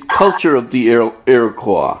the culture of the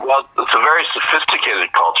Iroquois. Well, it's a very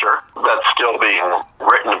sophisticated culture that's still being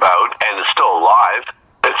written about and is still alive.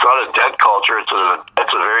 It's not a dead culture. It's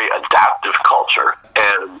a very adaptive culture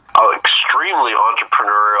and an extremely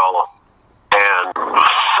entrepreneurial and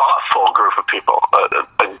thoughtful group of people.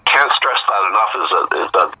 I can't stress that enough.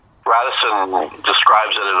 Is that Radisson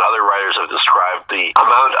describes it, and other writers have described the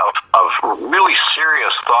amount of really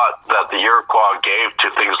serious thought that the Iroquois gave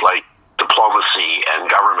to things like diplomacy and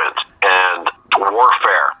government and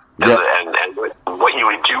warfare. Yep. And what you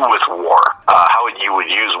would do with war, how you would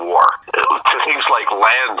use war, to things like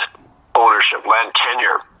land ownership, land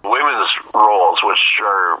tenure, women's roles, which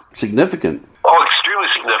are significant. Oh, extremely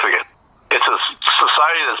significant. It's a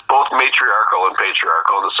society that's both matriarchal and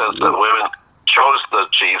patriarchal in the sense that women chose the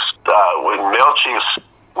chiefs. When male chiefs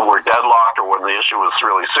were deadlocked or when the issue was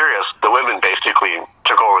really serious, the women basically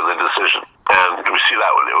took over the decision. And we see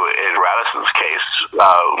that in Radisson's case.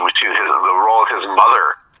 We see the role of his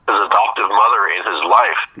mother, his adoptive mother in his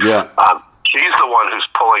life. Yeah. She's the one who's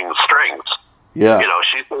pulling the strings. Yeah.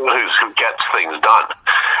 She's the one who gets things done.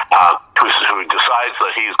 Who decides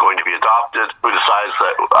that he's going to be adopted, who decides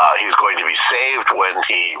that he's going to be saved when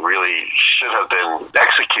he really should have been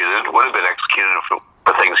executed, would have been executed for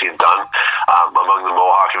things he'd done among the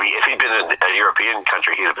Mohawk. If he'd been in a European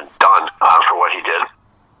country, he'd have been done for what he did.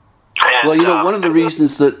 And, well, one of the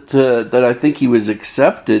reasons that I think he was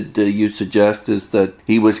accepted, you suggest, is that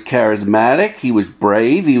he was charismatic, he was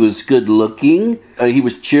brave, he was good-looking, he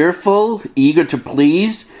was cheerful, eager to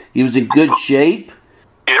please, he was in good shape.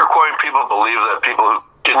 Iroquois people believe that people who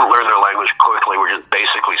didn't learn their language quickly were just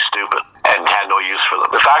basically stupid and had no use for them.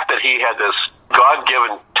 The fact that he had this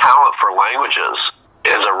God-given talent for languages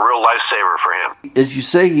is a real lifesaver for him. As you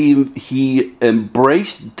say, he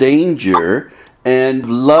embraced danger and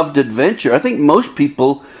loved adventure. I think most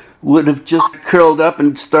people would have just curled up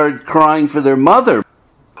and started crying for their mother.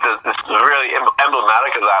 It's really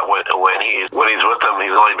emblematic of that when he's with them.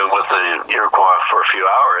 He's only been with the Iroquois for a few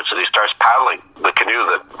hours, and he starts paddling the canoe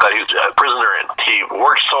that he's a prisoner in. He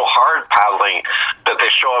works so hard paddling that they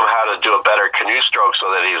show him how to do a better canoe stroke so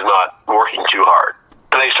that he's not working too hard.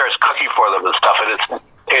 And then he starts cooking for them and stuff, and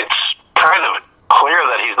it's kind of clear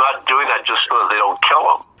that he's not doing that just so that they don't kill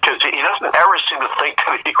him. Because he doesn't ever seem to think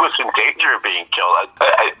that he was in danger of being killed.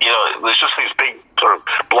 There's just these big sort of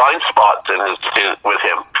blind spots with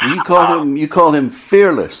him. You call him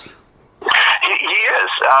fearless. He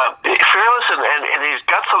is fearless, and he's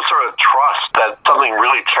got some sort of trust that something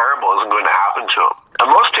really terrible isn't going to happen to him. And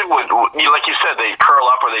most people would, like you said, they'd curl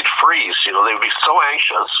up or they'd freeze. They would be so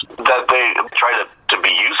anxious that they try to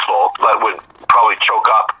be useful, but would probably choke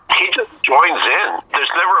up. He just joins in. There's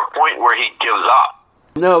never a point where he gives up.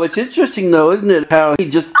 No, it's interesting, though, isn't it, how he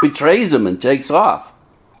just betrays him and takes off.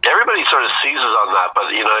 Everybody sort of seizes on that,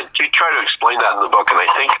 but, you try to explain that in the book, and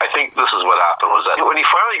I think this is what happened, was that when he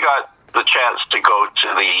finally got the chance to go to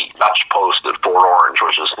the Dutch post at Fort Orange,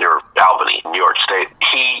 which is near Albany, New York State,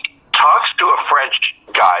 he talks to a French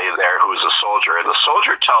guy there who's a soldier, and the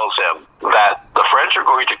soldier tells him that the French are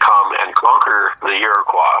going to come and conquer the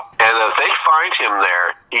Iroquois, and if they find him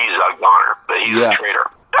there, he's a goner, that he's a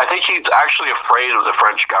traitor. I think he's actually afraid of the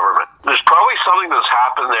French government. There's probably something that's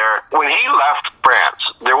happened there. When he left France,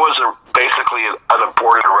 there was basically an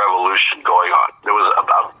aborted revolution going on. There was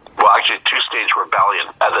actually two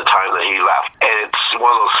rebellion at the time that he left. And it's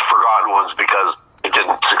one of those forgotten ones because it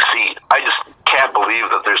didn't succeed. I just can't believe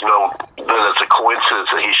that that it's a coincidence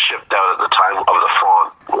that he shipped out at the time of the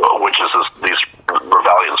Fronde, which is these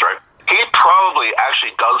rebellions, right? He probably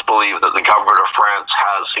actually does believe that the government of France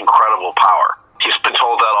has incredible power. He's been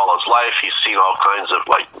told that all his life. He's seen all kinds of,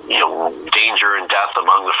 danger and death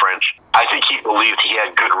among the French. I think he believed he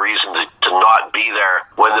had good reason to not be there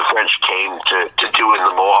when the French came to do in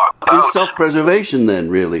the Mohawk. It's self-preservation then,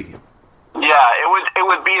 really. Yeah, it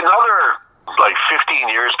would be another 15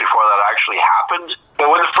 years before that actually happened. But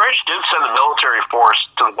when the French did send a military force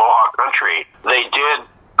to the Mohawk country, they did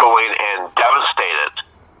go in and devastate it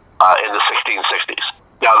in the 1660s.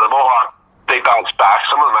 Now, the Mohawk, they bounced back.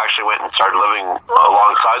 Some of them actually went and started living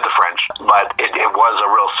alongside the French, but it was a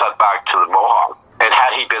real setback to the Mohawk. And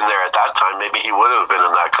had he been there at that time, maybe he would have been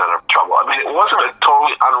in that kind of trouble. I mean, it wasn't a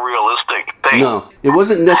totally unrealistic thing. No, it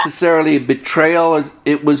wasn't necessarily a betrayal.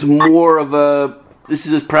 It was more of this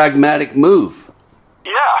is a pragmatic move.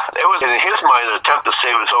 Yeah, it was, in his mind, an attempt to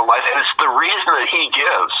save his own life, and it's the reason that he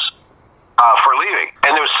gives for leaving.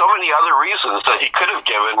 And there's so many other reasons that he could have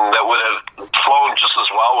given that would have flown just as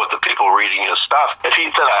well with the people reading his stuff. If he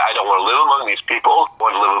said, I don't want to live among these people, I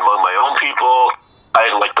want to live among my own people, I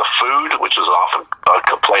didn't like the food, which is often a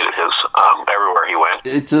complaint of his everywhere he went.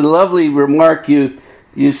 It's a lovely remark. You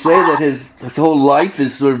say that his whole life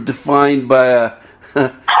is sort of defined by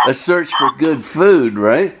a search for good food,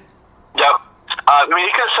 right? Yep. I mean,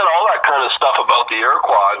 he could have said all that kind of stuff about the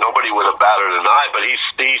Iroquois. Nobody would have batted an eye. But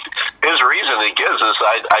his reason he gives is,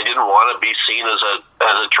 I didn't want to be seen as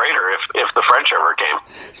a traitor if the French ever came.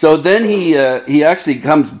 So then he actually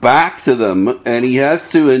comes back to them, and he has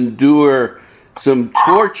to endure some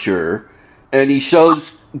torture, and he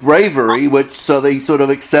shows bravery, so they sort of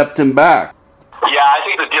accept him back. Yeah, I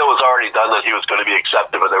think the deal was already done that he was going to be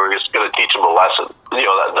accepted, but they were just going to teach him a lesson.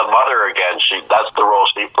 The mother, again, that's the role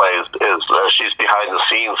she plays, is she's behind the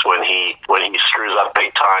scenes when he screws up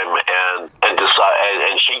big time, and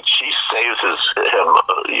she saves him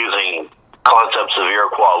using concepts of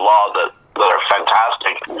Iroquois law that are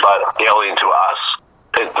fantastic, but alien to us.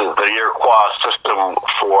 The Iroquois system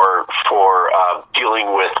for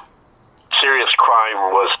dealing with serious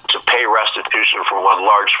crime was to pay restitution from one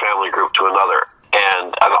large family group to another, and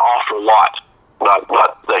an awful lot, not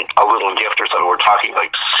like a little gift or something. We're talking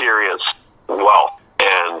like serious wealth,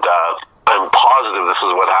 and I'm positive this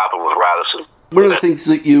is what happened with Radisson. One of the things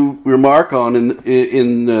that you remark on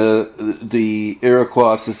in the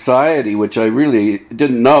Iroquois society, which I really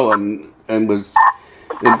didn't know and was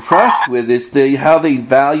impressed with, is how they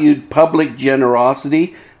valued public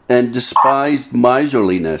generosity and despised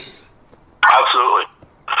miserliness. Absolutely.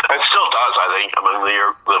 It still does, I think, among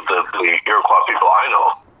the Iroquois people I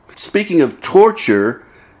know. Speaking of torture,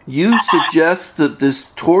 you suggest that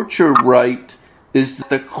this torture rite is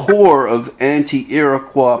the core of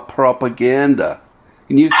anti-Iroquois propaganda.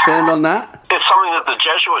 Can you expand on that? It's something that the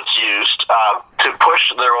Jesuits used to push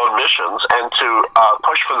their own missions and to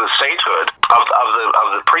push for the sainthood of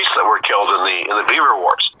the priests that were killed in the Beaver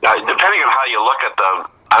Wars. Depending on how you look at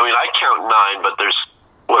them, I mean, I count 9, but there's,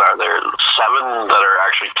 what are there, 7 that are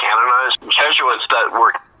actually canonized Jesuits that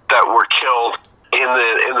were killed in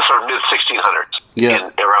the sort of mid 1600s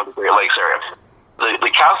around the Great Lakes area.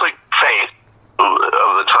 The Catholic faith of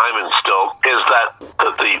the time and still is that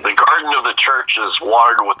the garden of the church is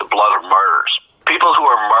watered with the blood of martyrs. People who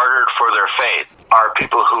are martyred for their faith are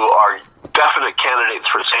people who are definite candidates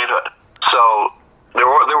for sainthood. So there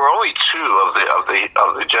were only 2 of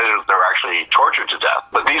the Jesuits that were actually tortured to death,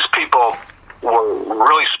 but these people were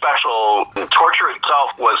really special. The torture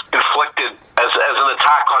itself was inflicted as an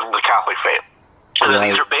attack on the Catholic faith. And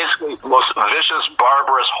these are basically the most vicious,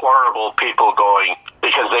 barbarous, horrible people going,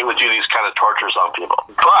 because they would do these kind of tortures on people.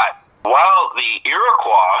 But while the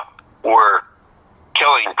Iroquois were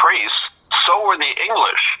killing priests, so were the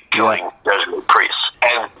English killing Jesuit priests.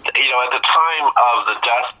 And, at the time of the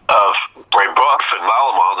death of Brebeuf and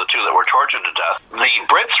Lalemant, the 2 that were tortured to death, the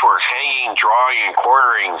Brits were hanging, drawing, and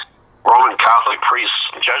quartering Roman Catholic priests,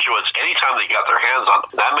 Jesuits, anytime they got their hands on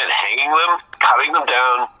them. That meant hanging them, cutting them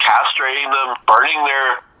down, castrating them, burning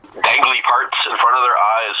their dangly parts in front of their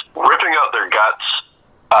eyes, ripping out their guts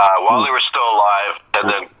while they were still alive, and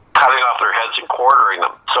then cutting off their heads and quartering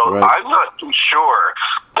them. So I'm not too sure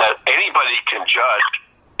that anybody can judge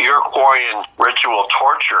Iroquoian ritual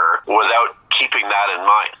torture without keeping that in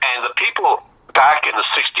mind. And the people back in the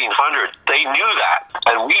 1600s, they knew that,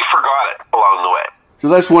 and we forgot it along the way. So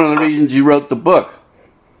that's one of the reasons you wrote the book.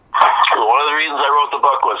 One of the reasons I wrote the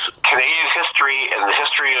book was Canadian history and the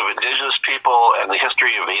history of Indigenous people and the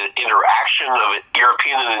history of interaction of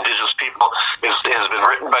European and Indigenous people has been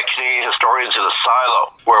written by Canadian historians in a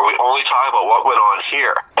silo where we only talk about what went on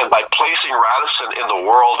here. And by placing Radisson in the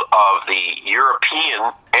world of the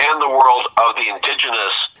European and the world of the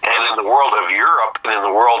Indigenous and in the world of Europe and in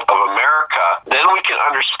the world of America, then we can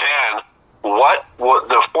understand what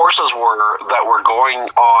the forces were that were going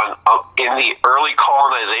on in the early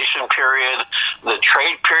colonization period, the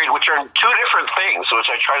trade period, which are two different things, which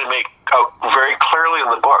I try to make out very clearly in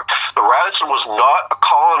the book. But Radisson was not a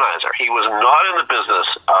colonizer. He was not in the business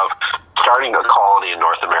of starting a colony in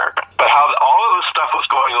North America. But how all of this stuff was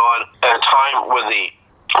going on at a time when the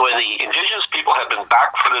Indigenous people had been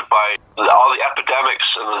backfooted by all the epidemics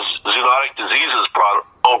and the zoonotic diseases brought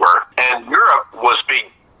over, and Europe was being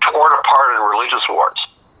torn apart in religious wars.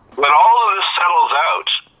 When all of this settles out,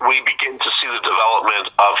 we begin to see the development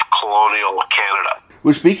of colonial Canada.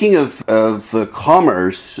 Well, speaking of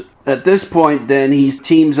commerce, at this point then he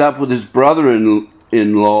teams up with his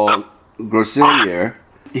brother-in-law, Groseilliers.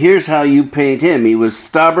 Here's how you paint him. He was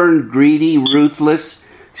stubborn, greedy, ruthless,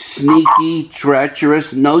 sneaky,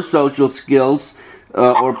 treacherous, no social skills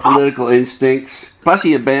or political instincts. Plus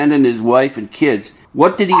he abandoned his wife and kids.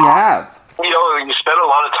 What did he have? You know, you spend a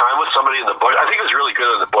lot of time with somebody in the bush. I think he was really good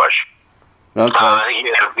in the bush. Okay. I think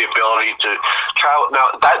he had the ability to travel. Now,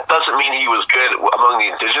 that doesn't mean he was good among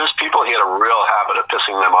the Indigenous people. He had a real habit of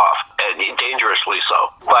pissing them off, and dangerously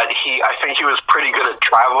so. But I think he was pretty good at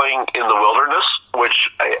traveling in the wilderness,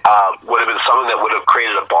 which would have been something that would have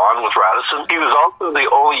created a bond with Radisson. He was also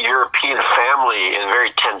the only European family, and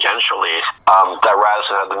very tangentially, that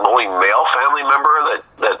Radisson had, the only male family member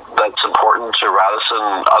that's important to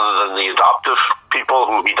Radisson, other than the adoptive people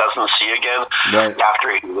who he doesn't see again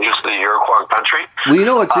after he leaves the Iroquois country. Well, you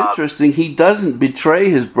know what's interesting? He doesn't betray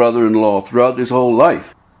his brother-in-law throughout his whole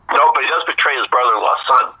life. No, but he does betray his brother-in-law's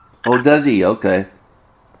son. Oh, does he? Okay.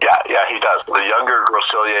 Yeah, he does. The younger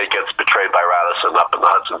Groseilliers gets betrayed by Radisson up in the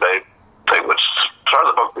Hudson Bay thing, which part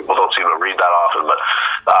of the book people don't seem to read that often, but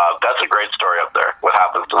that's a great story up there, what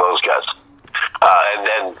happens to those guys. And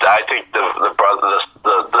then I think the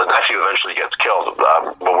nephew eventually gets killed,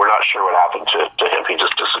 but we're not sure what happened to him. He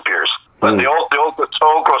just disappears. But the old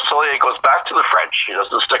Groseilliers goes back to the French. He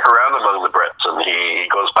doesn't stick around among the Brits, and he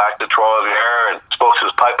goes back to Trois-Rivières and smokes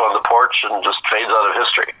his pipe on the porch and just fades out of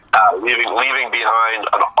history, leaving behind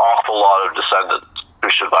an awful lot of descendants who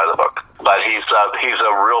should buy the book. But he's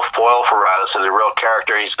a real foil for Radisson, a real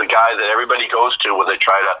character. He's the guy that everybody goes to when they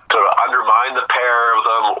try to sort of undermine the pair of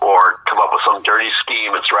them or come up with some dirty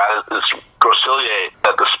scheme. It's Groseilliers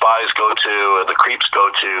that the spies go to and the creeps go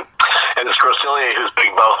to. And it's Groseilliers whose big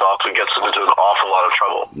mouth often gets them into an awful lot of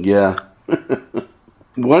trouble. Yeah.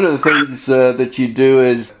 One of the things that you do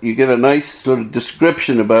is you give a nice sort of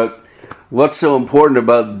description about what's so important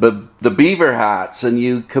about the beaver hats, and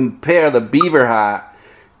you compare the beaver hat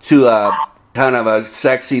to a kind of a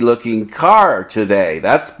sexy-looking car today.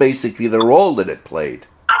 That's basically the role that it played.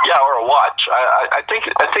 Yeah, or a watch. I think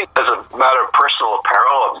as a matter of personal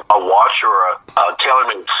apparel, a watch or a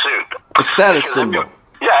tailor-made suit. A status symbol.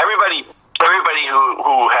 Yeah, everybody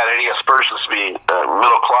who had any aspersions to be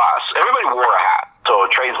middle class, everybody wore a hat. So a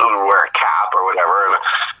tradesman would wear a cap or whatever,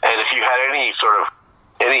 and if you had any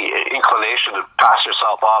inclination to pass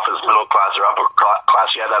yourself off as middle class or upper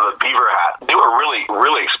class, you had to have a beaver hat. They were really,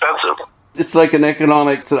 really expensive. It's like an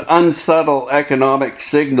unsubtle economic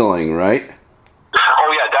signaling, right?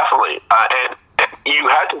 Oh yeah, definitely. And you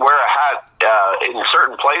had to wear a hat in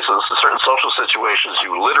certain places, in certain social situations.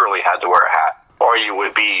 You literally had to wear a hat, or you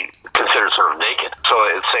would be considered sort of naked. So,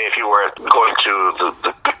 say if you were going to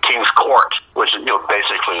the King's Court, which is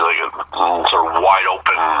basically like a sort of wide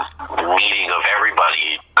open meeting of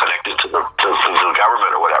everybody connected to the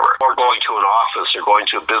government or whatever, or going to an office or going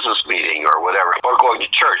to a business meeting or whatever, or going to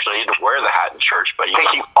church. Now you had to wear the hat in church, but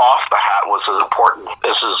taking off the hat was as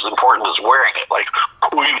important as wearing it. Like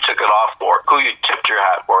who you took it off for, who you tipped your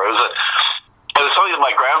hat for. It was something that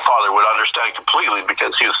my grandfather would understand completely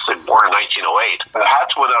because he was born in 1908. The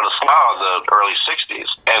hats went out of style in the early 60s,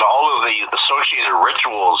 and all of the associated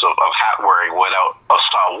rituals of hat wearing went out of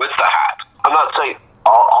style with the hat. I'm not saying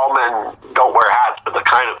all men don't wear hats, but the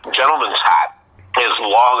kind of gentleman's hat is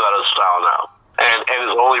long out of style now, and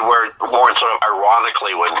is only worn sort of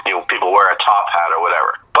ironically when people wear a top hat or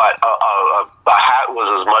whatever. But a hat was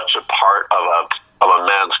as much a part of a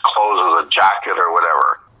man's clothes as a jacket or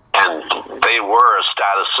whatever. And they were a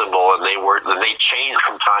status symbol, and they changed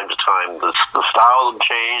from time to time. The style of them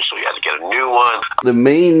changed, so you had to get a new one. The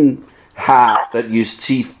main hat that you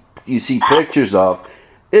see pictures of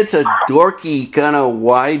It's a dorky, kind of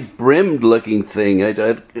wide-brimmed looking thing. I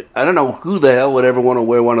don't know who the hell would ever want to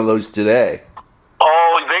wear one of those today.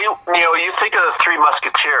 Oh, you think of the Three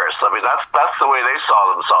Musketeers. I mean, that's the way they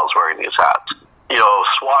saw themselves wearing these hats.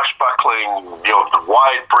 Swashbuckling, the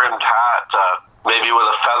wide-brimmed hat, maybe with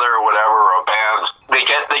a feather or whatever, or a band. They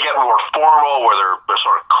get more formal, where they're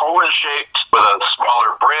sort of cone-shaped with a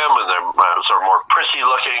smaller brim, and they're sort of more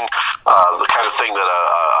prissy-looking, the kind of thing that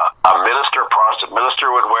a Protestant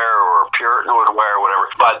minister would wear, or a Puritan would wear, or whatever.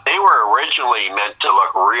 But they were originally meant to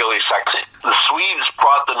look really sexy. The Swedes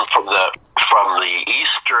brought them from the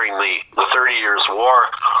east during the 30 Years' War,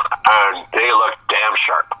 and they looked damn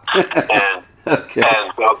sharp. And okay.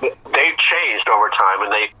 And they've changed over time,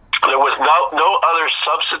 and there was no other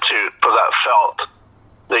substitute for that felt.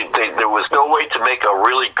 There was no way to make a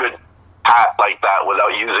really good hat like that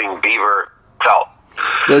without using beaver felt.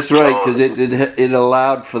 That's right, because it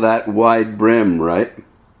allowed for that wide brim, right?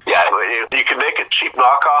 Yeah, you could make a cheap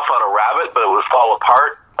knockoff on a rabbit, but it would fall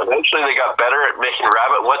apart. Eventually they got better at making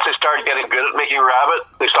rabbit. Once they started getting good at making rabbit,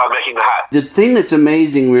 they started making the hat. The thing that's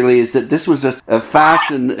amazing, really, is that this was a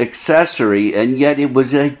fashion accessory, and yet it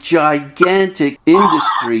was a gigantic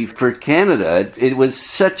industry for Canada. It was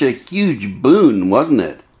such a huge boon, wasn't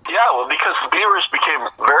it? Yeah, well, because the beavers became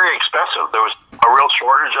very expensive. There was a real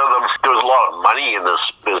shortage of them. There was a lot of money in this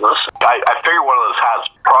business. I figure one of those hats,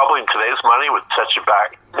 probably in today's money, would set you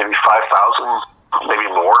back maybe $5,000, maybe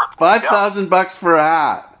more. $5,000 for a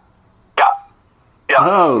hat. Yeah.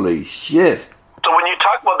 Holy shit. So when you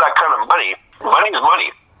talk about that kind of money, money is money.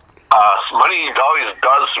 Money always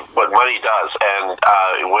does what money does. And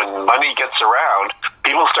when money gets around,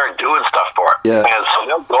 people start doing stuff for it. Yeah. And so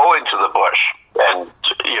they'll go into the bush and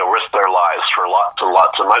risk their lives for lots and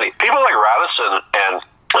lots of money. People like Radisson and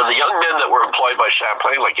the young men that were employed by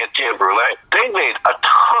Champlain, like Etienne Brulé, they made a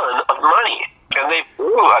ton of money. And they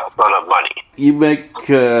blew a ton of money. You make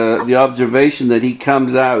the observation that he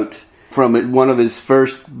comes out from one of his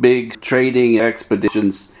first big trading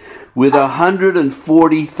expeditions with 140,000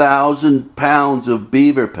 pounds of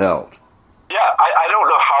beaver pelt. Yeah, I don't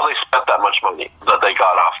know how they spent that much money that they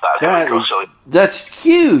got off that. That's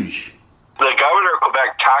huge. The governor of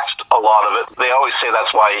Quebec taxed a lot of it. They always say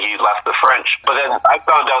that's why he left the French. But then I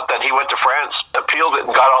found out that he went to France, appealed it,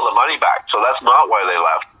 and got all the money back. So that's not why they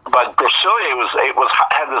left. But Groseilliers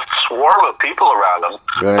had this swarm of people around him,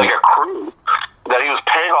 right, like a crew, that he was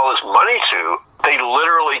paying all this money to. They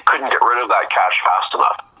literally couldn't get rid of that cash fast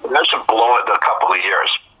enough. And that should blow it in a couple of years.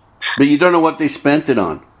 But you don't know what they spent it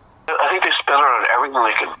on. I think they spent it on everything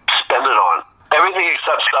they could spend it on. Everything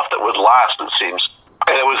except stuff that would last, it seems.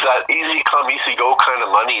 And it was that easy come, easy go kind of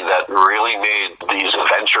money that really made these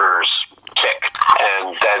adventurers tick.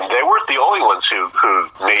 And they weren't the only ones who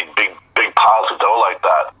made big piles of dough like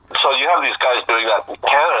that. So you have these guys doing that in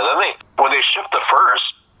Canada. Then when they ship the furs,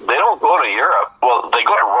 they don't go to Europe. Well, they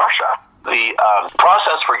go to Russia. The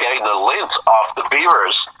process for getting the lint off the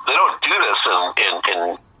beavers, they don't do this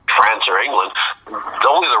in France or England.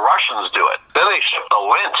 Only the Russians do it. Then they ship the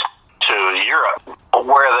lint to Europe,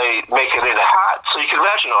 where they make it into hats. So you can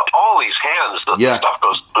imagine all these hands, the stuff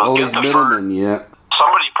goes all get these the middlemen, fur.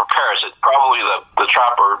 Somebody prepares it. Probably the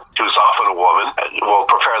trapper, who's often a woman, will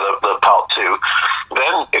prepare the pelt too.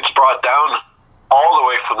 Then it's brought down all the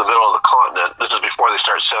way from the middle of the continent. This is before they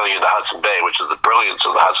start sailing into Hudson Bay, which is the brilliance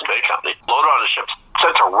of the Hudson Bay Company. Loaded on a ship,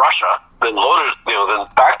 sent to Russia, then loaded, then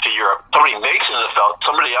back to Europe. Somebody makes it into felt.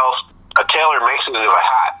 Somebody else, a tailor, makes it into a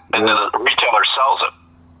hat, and then a retailer sells it.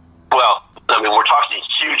 Well, I mean, we're talking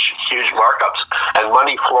huge markups and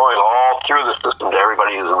money flowing all through the system to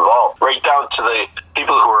everybody who's involved, right down to the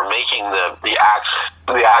people who are making the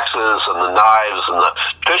axes and the knives and the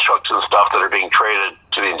fish hooks and stuff that are being traded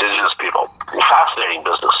to the indigenous people. Fascinating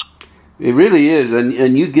business. It really is,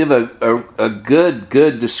 and you give a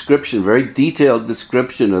good description, very detailed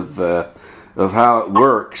description of how it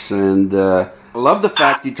works, and I love the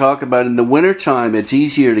fact you talk about in the wintertime it's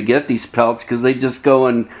easier to get these pelts because they just go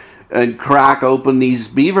and crack open these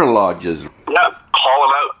beaver lodges. Yeah, haul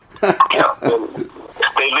them out. Yeah,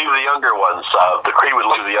 they leave the younger ones. The Cree would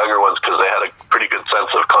leave the younger ones because they had a pretty good sense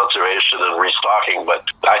of conservation and restocking. But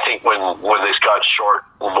I think when they got short,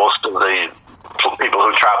 most of the people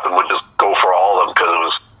who trapped them would just go for all of them because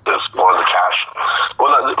it was more the cash.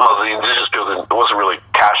 The indigenous people, it wasn't really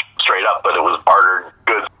cash straight up, but it was bartered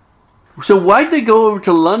goods. So why'd they go over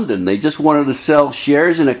to London? They just wanted to sell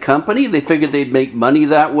shares in a company? They figured they'd make money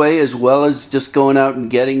that way as well as just going out and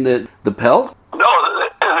getting the pelt? No,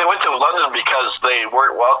 they went to London because they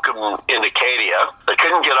weren't welcome in Acadia. They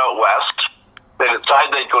couldn't get out west. They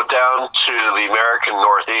decided they'd go down to the American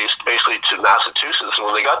Northeast, basically to Massachusetts. And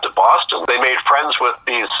when they got to Boston, they made friends with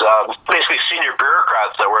these basically senior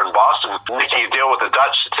bureaucrats that were in Boston, making a deal with the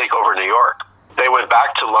Dutch to take over New York. They went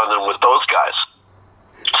back to London with those guys.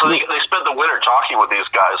 So they spent the winter talking with these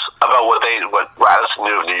guys about what Radisson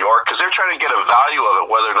knew of New York, because they're trying to get a value of it,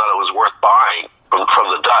 whether or not it was worth buying from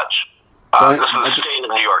the Dutch. This is the state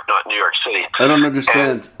of New York, not New York City. I don't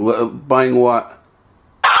understand. Buying what?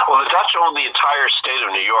 Well, the Dutch owned the entire state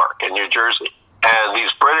of New York and New Jersey, and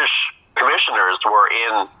these British commissioners were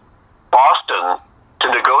in Boston to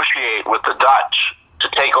negotiate with the Dutch to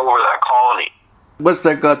take over that colony. What's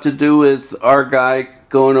that got to do with our guy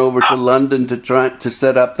going over to London to try to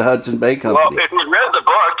set up the Hudson Bay Company? Well, if you read the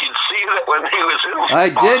book, you'd see that when he was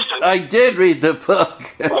in Boston... I did read the book.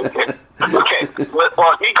 Okay.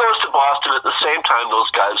 Well, he goes to Boston at the same time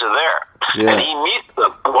those guys are there. Yeah. And he meets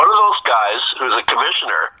them. One of those guys, who's a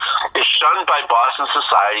commissioner, is shunned by Boston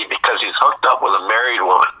society because he's hooked up with a married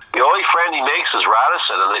woman. The only friend he makes is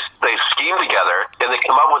Radisson, and they scheme together, and they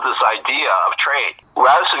come up with this idea of trade.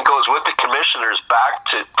 Radisson goes with the commissioners back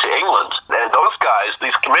to England, and those guys,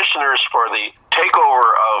 these commissioners for the takeover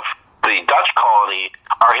of the Dutch colony,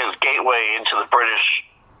 are his gateway into the British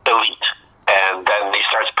elite. And then he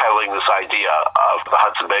starts peddling this idea of the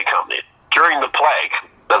Hudson Bay Company. During the plague,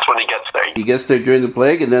 that's when he gets there. He gets there during the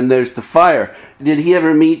plague, and then there's the fire. Did he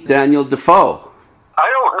ever meet Daniel Defoe?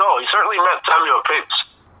 I don't know. He certainly met Samuel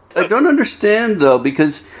Pepys. I don't understand, though,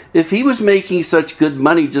 because if he was making such good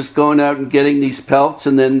money just going out and getting these pelts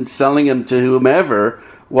and then selling them to whomever,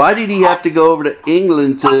 why did he have to go over to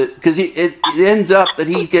England to... Because it ends up that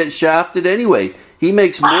he gets shafted anyway. He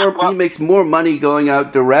makes more money going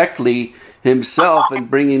out directly himself and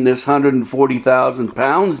bringing this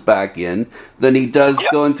 £140,000 back in than he does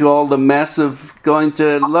going through all the mess of going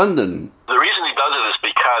to London. The reason he does it is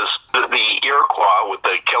because the Iroquois, with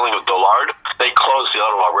the killing of Dollard, they closed the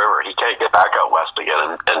Ottawa River. He can't get back out west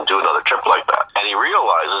again and do another trip like that. And he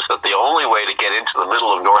realizes that the only way to get into the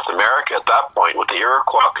middle of North America at that point, with the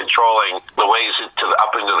Iroquois controlling the ways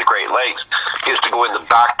up into the Great Lakes, is to go in the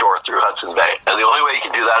back door through Hudson Bay. And the only way you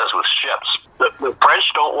can do that is with ships. The French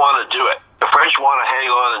don't want to do it. The French want to hang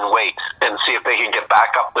on and wait and see if they can get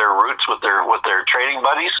back up their routes with their trading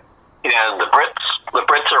buddies. And the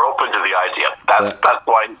Brits are open to the idea. That's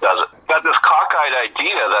why he does it. Got this cockeyed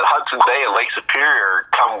idea that Hudson Bay and Lake Superior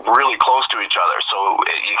come really close to each other, so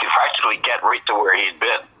you can practically get right to where he'd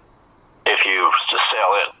been if you just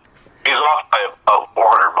sail in. He's off by about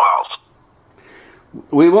 400 miles.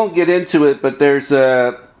 We won't get into it, but there's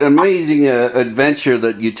an amazing adventure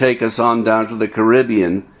that you take us on down to the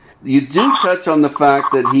Caribbean. You do touch on the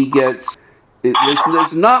fact that he gets...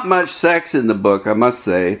 There's not much sex in the book, I must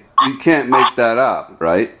say. You can't make that up,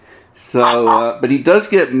 right? So, but he does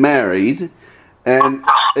get married, and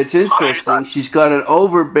it's interesting. She's got an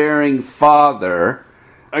overbearing father.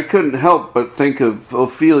 I couldn't help but think of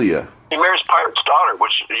Ophelia. He marries Pirate's daughter,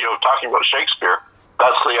 which, talking about Shakespeare,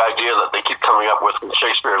 that's the idea that they keep coming up with when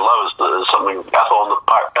Shakespeare loves something, Ethel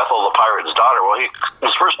the pirate's daughter. Well,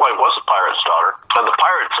 his first wife was a pirate's daughter, and the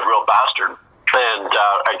pirate's a real bastard. And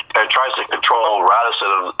tries to control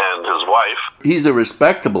Radisson and his wife. He's a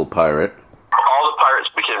respectable pirate. All the pirates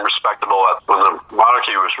became respectable when the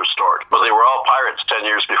monarchy was restored. But they were all pirates 10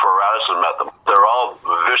 years before Radisson met them. They're all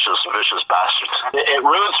vicious, vicious bastards. It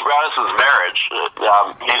ruins Radisson's marriage.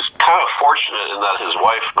 He's kind of fortunate in that his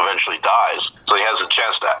wife eventually dies, so he has a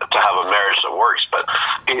chance to have a marriage that works. But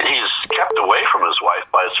he's kept away from his wife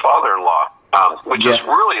by his father-in-law, which is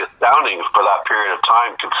really astounding for that period of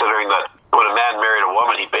time, considering that when a man married a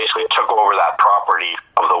woman, he basically took over that property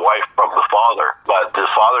of the wife from the father. But the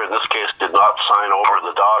father, in this case, did not sign over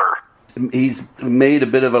the daughter. He's made a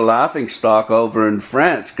bit of a laughingstock over in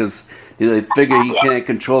France because they figure he can't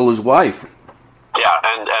control his wife. Yeah,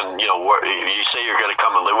 and you say you're going to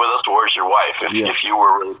come and live with us, where's your wife? If you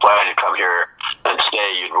were really planning to come here and stay,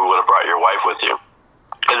 you would have brought your wife with you.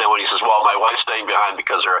 And then when he says, well, my wife's staying behind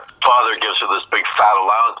because her father gives her this big fat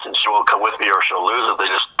allowance and she won't come with me or she'll lose it, they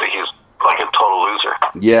just think he's like a total loser.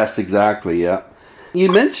 Yes, exactly, yeah.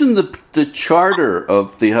 You mentioned the charter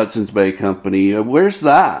of the Hudson's Bay Company. Where's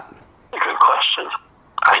that? Good question.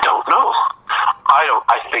 I don't know.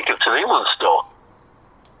 I think it's in England still.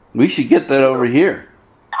 We should get that over here.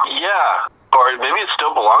 Yeah, or maybe it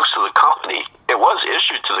still belongs to the company. It was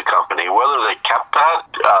issued to the company. Whether they kept that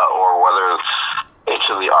or whether it's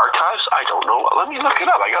in the archives, I don't know. Let me look it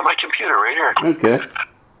up. I got my computer right here. Okay.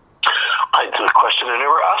 It's a question I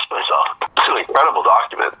never asked myself. It's an incredible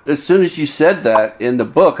document. As soon as you said that in the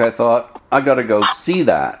book, I thought, I got to go see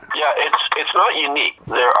that. Yeah, it's not unique.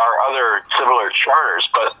 There are other similar charters,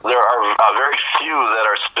 but there are very few that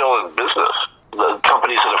are still in business. the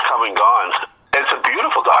companies that have come and gone. And it's a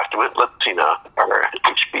beautiful document. Let's see now, our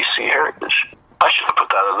HBC Heritage. I should have put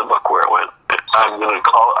that in the book where it went. I'm going to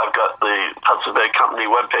call. I've got the Hudson Bay Company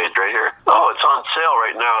webpage right here. Oh, it's on sale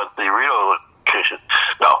right now at the Reno location.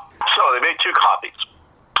 No. So they made 2 copies.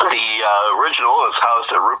 The original is housed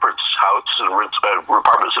at Rupert's house in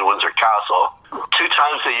apartments in Windsor Castle. 2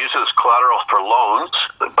 times they used it as collateral for loans,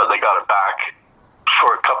 but they got it back.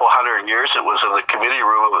 For a couple hundred years, it was in the committee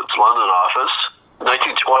room of its London office.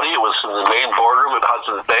 1920, it was in the main boardroom at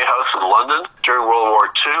Hudson's Bay House in London. During World War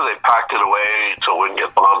II, they packed it away so it wouldn't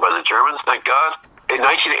get bombed by the Germans, thank God. In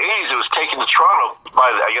 1980s, it was taken to Toronto by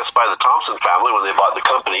the Thompson family when they bought the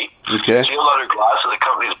company. Okay. Sealed under glass in the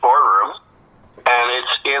company's boardroom. And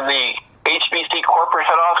it's in the HBC corporate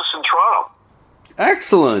head office in Toronto.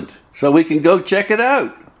 Excellent. So we can go check it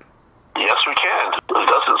out. Yes, we can. It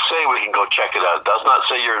doesn't say we can go check it out. It does not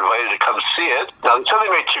say you're invited to come see it. Now, they said they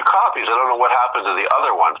made 2 copies. I don't know what happened to the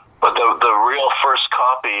other one. But the real first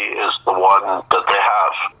copy is the one that they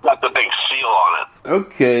have. Got the big seal on it.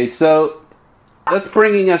 Okay, so that's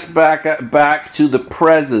bringing us back to the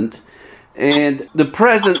present. And the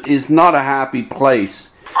present is not a happy place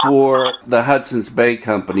for the Hudson's Bay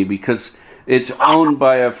Company because it's owned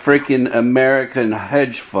by a freaking American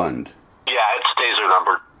hedge fund. Yeah, its days are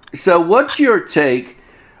numbered. So what's your take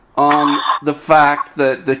on the fact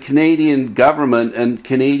that the Canadian government and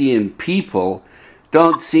Canadian people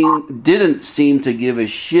didn't seem to give a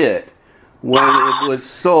shit when it was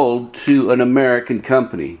sold to an American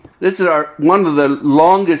company? This is one of the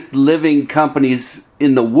longest living companies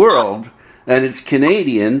in the world, and it's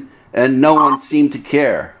Canadian, and no one seemed to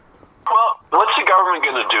care. Well, what's the government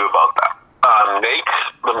going to do about that? Make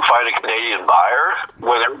them find a Canadian buyer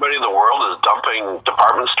when everybody in the world is dumping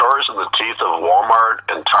department stores in the teeth of Walmart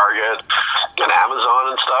and Target and Amazon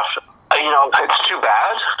and stuff? It's too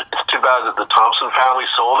bad. It's too bad that the Thompson family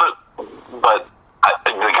sold it, but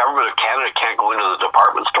the government of Canada can't go into the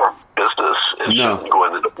department store business. It shouldn't go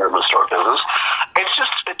into the department store business. It's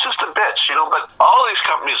just a bitch, but all these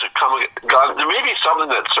companies have come and gone. There may be something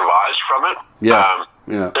that survives from it. Yeah.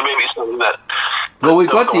 There may be something that... Well,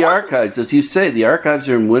 we've got the archives. As you say, the archives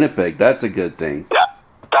are in Winnipeg. That's a good thing. Yeah,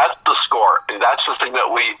 that's the score. And that's the thing that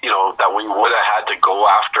we would have had to go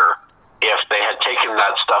after if they had taken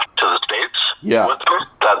that stuff to the States with them.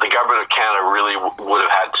 That the government of Canada really would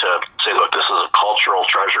have had to say, look, this is a cultural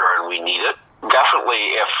treasure and we need it.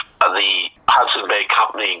 Definitely if the Hudson Bay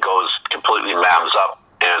Company goes completely mams up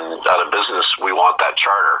and out of business, we want that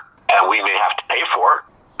charter. And we may have to pay for it.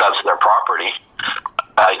 That's their property.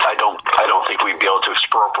 I don't think we'd be able to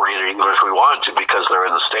expropriate it even if we wanted to because they're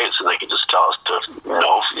in the States and they could just tell us to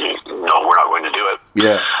no, we're not going to do it.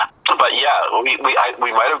 Yeah. But yeah, we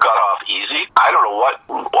might have got off easy. I don't know what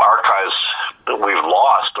archives we've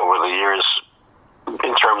lost over the years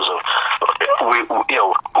in terms of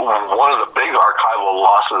one of the big archival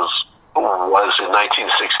losses was in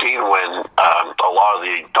 1916 when a lot of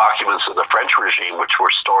the documents of the French regime, which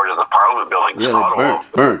were stored in the Parliament buildings,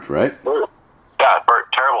 burnt, right? Yeah, burnt.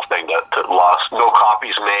 Terrible thing that lost. No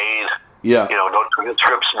copies made. Yeah. No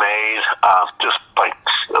transcripts made. Just like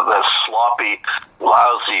the sloppy,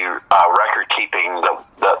 lousy record keeping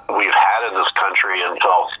that we've had in this country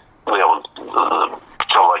until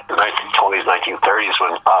like the 1920s, 1930s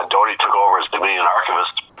when Doty took over as Dominion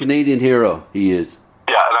archivist. Canadian hero, he is.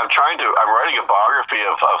 Yeah, and I'm writing a biography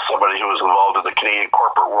of somebody who was involved in the Canadian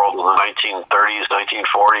corporate world in the 1930s,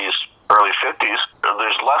 1940s, early 50s. And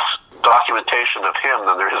there's less documentation of him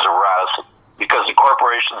than there is of Radisson because the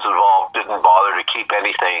corporations involved didn't bother to keep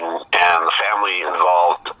anything, and the family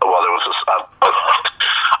involved, well, there was a spat,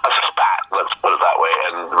 let's put it that way,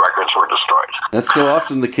 and the records were destroyed. That's so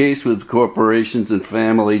often the case with corporations and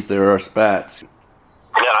families. There are spats.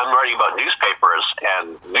 Yeah, I'm writing about newspapers,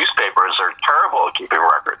 and newspapers are terrible at keeping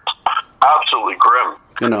records. Absolutely grim.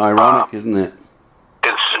 Kind of ironic, isn't it?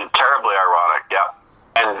 It's terribly ironic, yeah.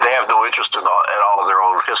 And they have no interest at all in their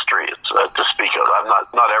own history to speak of. I'm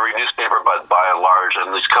not every newspaper, but by and large,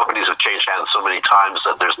 and these companies have changed hands so many times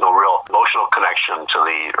that there's no real emotional connection to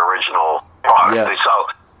the original product. Yeah. They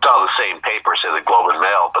sell the same paper, say the Globe and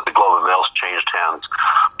Mail, but the Globe and Mail's changed hands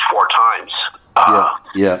 4 times.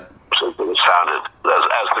 Since it was founded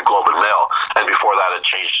as the Globe and Mail, and before that it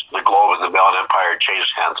changed. The Globe and the Mail and Empire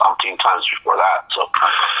changed hands umpteen times before that.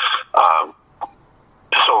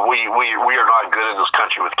 So we are not good in this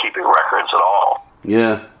country with keeping records at all.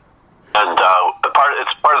 Yeah. And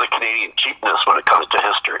it's part of the Canadian cheapness when it comes to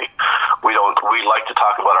history. We like to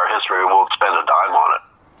talk about our history. We won't spend a dime on it.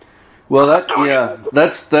 Well, that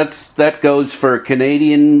goes for the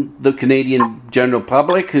Canadian general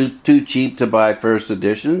public who's too cheap to buy first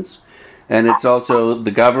editions, and it's also the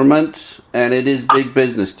government, and it is big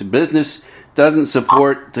business. The business doesn't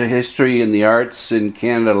support the history and the arts in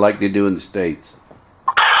Canada like they do in the States.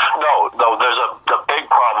 No, there's a big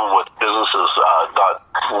problem with businesses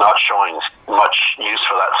not showing much use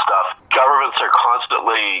for that stuff. Governments are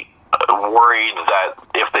constantly worried that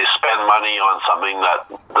if they spend money on something that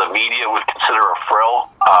the media would consider a frill,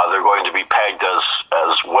 they're going to be pegged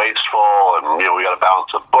as wasteful, and we got to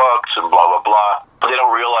balance the books and blah blah blah. But they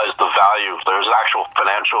don't realize the value. There's actual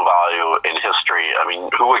financial value in history. I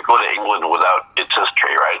mean, who would go to England without its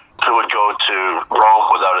history, right? Who would go to Rome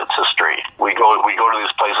without its history? We go to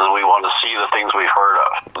these places and we want to see the things we've heard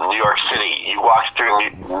of. New York City, you walk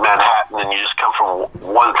through Manhattan and you just come from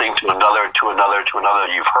one thing to another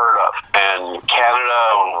you've heard of. And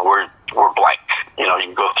Canada, we're blank. You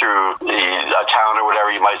can go through a town or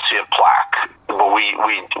whatever, you might see a plaque, but we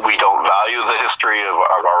don't value the history of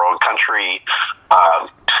our own country.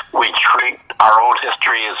 We treat our own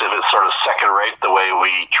history as if it's sort of second rate, the way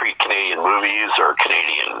we treat Canadian movies or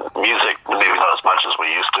Canadian music. Maybe not as much as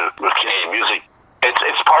we used to with Canadian music.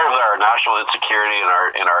 It's part of our national insecurity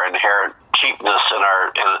and our inherent cheapness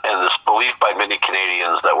and this belief by many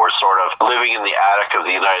Canadians that we're sort of living in the attic of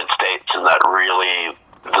the United States, and that really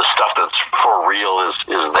the stuff that's for real is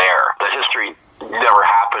there. The history never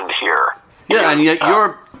happened here. Yeah, and yet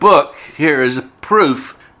your book here is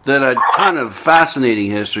proof that a ton of fascinating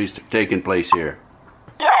history is taking place here.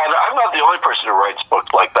 Yeah, and I'm not the only person who writes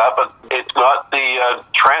books like that, but it's not the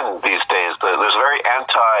trend these days. There's a very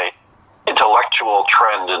anti-intellectual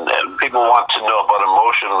trend, and people want to know about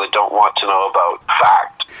emotion, and they don't want to know about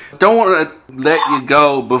fact. Don't want to let you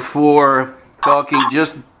go before talking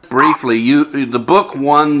just briefly. The book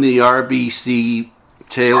won the RBC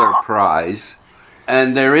Taylor Prize,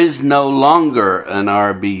 and there is no longer an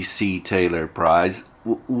RBC Taylor Prize.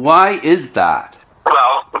 Why is that?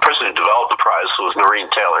 Well, the person who developed the prize was Noreen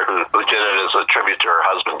Taylor, who did it as a tribute to her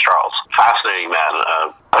husband, Charles. Fascinating man,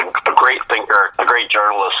 a great thinker, a great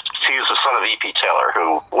journalist. He was the son of E.P. Taylor,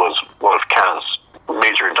 who was one of Canada's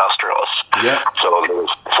major industrialists. Yeah. So there was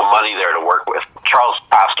some money there to work with. Charles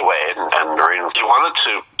passed away, and Noreen, she wanted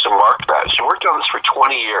to mark that. She worked on this for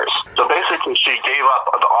 20 years. So basically, she gave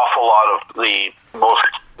up an awful lot of the most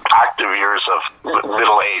active years of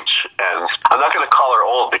middle age, and I'm not going to call her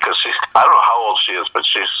old because I don't know how old she is, but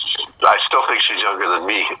I still think she's younger than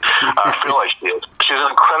me. I feel like she is. She's an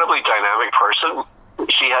incredibly dynamic person.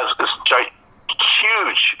 She has this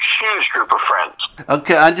huge group of friends.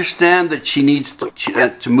 Okay, I understand that she needs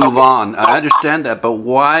to move on. I understand that, but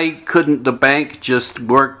why couldn't the bank just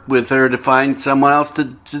work with her to find someone else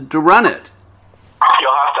to run it?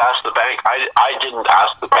 You'll have to ask the bank. I didn't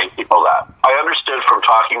ask the bank people that. I understood from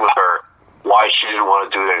talking with her why she didn't want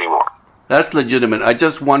to do it anymore. That's legitimate. I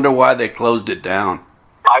just wonder why they closed it down.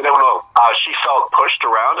 I don't know. She felt pushed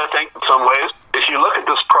around, I think, in some ways. If you look at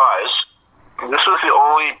this prize, this was the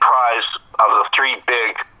only prize of the three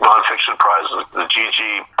big nonfiction prizes. The GG,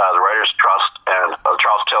 the Writers' Trust, and the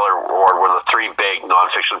Charles Taylor Award were the three big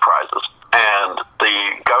nonfiction prizes. And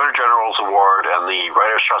the Governor General's Award and the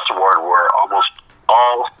Writers' Trust Award were almost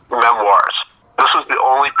all memoirs. This was the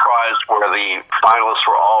only prize where the finalists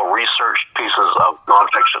were all researched pieces of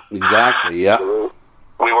nonfiction. Exactly, yeah.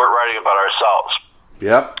 We weren't writing about ourselves.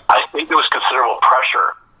 Yep. I think there was considerable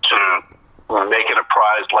pressure to make it a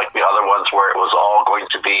prize like the other ones where it was all going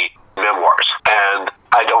to be memoirs. And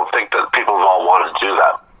I don't think that people all wanted to do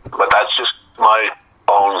that. But that's just my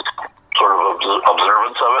own sort of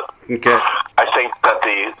observance of it. Okay. I think that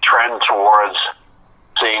the trend towards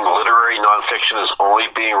seeing literary nonfiction as only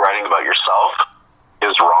being writing about yourself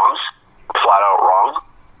is wrong, flat out wrong.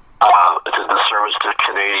 It's a disservice to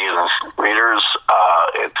Canadian readers.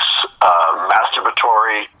 It's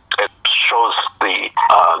masturbatory. It shows the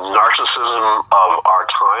narcissism of our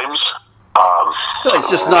times.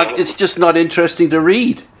 It's just not interesting to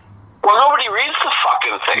read. Well, nobody reads the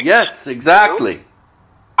fucking thing. Yes, exactly.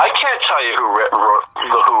 I can't tell you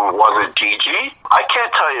who won the GG. I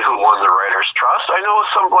can't tell you who won the Writers' Trust. I know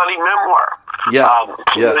it's some bloody memoir. Yeah.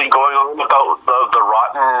 Going on about the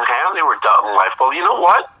rotten hand they were dealt in life. Well, you know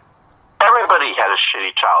what? Everybody had a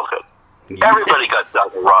shitty childhood. Yes. Everybody got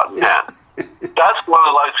dealt a rotten hand. That's one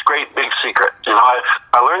of life's great big secrets.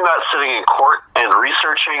 I learned that sitting in court and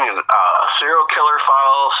researching and serial killer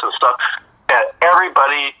files and stuff. And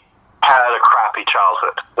everybody had a crappy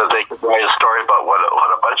childhood that they could write a story about what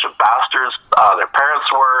a bunch of bastards their parents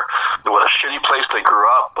were, what a shitty place they grew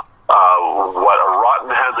up, what a rotten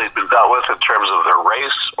hand they'd been dealt with in terms of their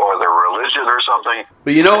race or their religion or something.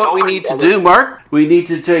 But you know what we need to do, Mark? We need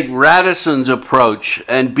to take Radisson's approach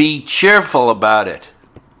and be cheerful about it.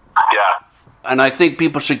 Yeah. And I think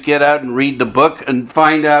people should get out and read the book and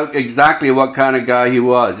find out exactly what kind of guy he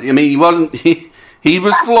was. I mean, he wasn't... He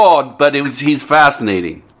was flawed, but he's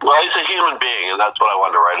fascinating. Well, he's a human being, and that's what I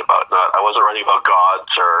wanted to write about. I wasn't writing about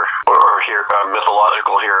gods or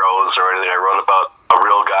mythological heroes or anything. I wrote about a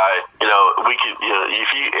real guy.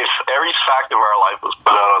 If every fact of our life was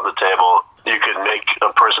put out on the table, you could make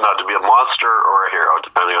a person out to be a monster or a hero,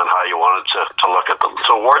 depending on how you wanted to look at them.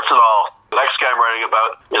 So, warts and all, the next guy I'm writing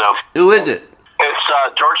about, Who is it? It's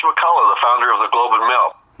George McCullough, the founder of the Globe and Mail,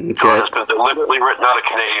 who has been deliberately written out of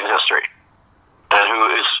Canadian history, and who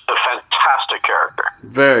is a fantastic character.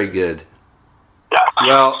 Very good. Yeah.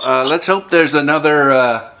 Well, let's hope there's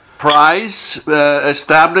another prize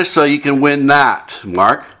established so you can win that,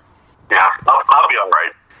 Mark. Yeah, I'll be all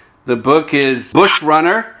right. The book is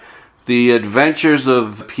Bushrunner, The Adventures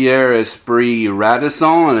of Pierre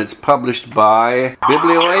Radisson, and it's published by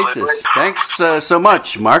Biblioasis. Thanks so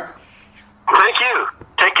much, Mark. Thank you.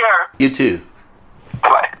 Take care. You too.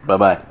 Bye. Bye-bye.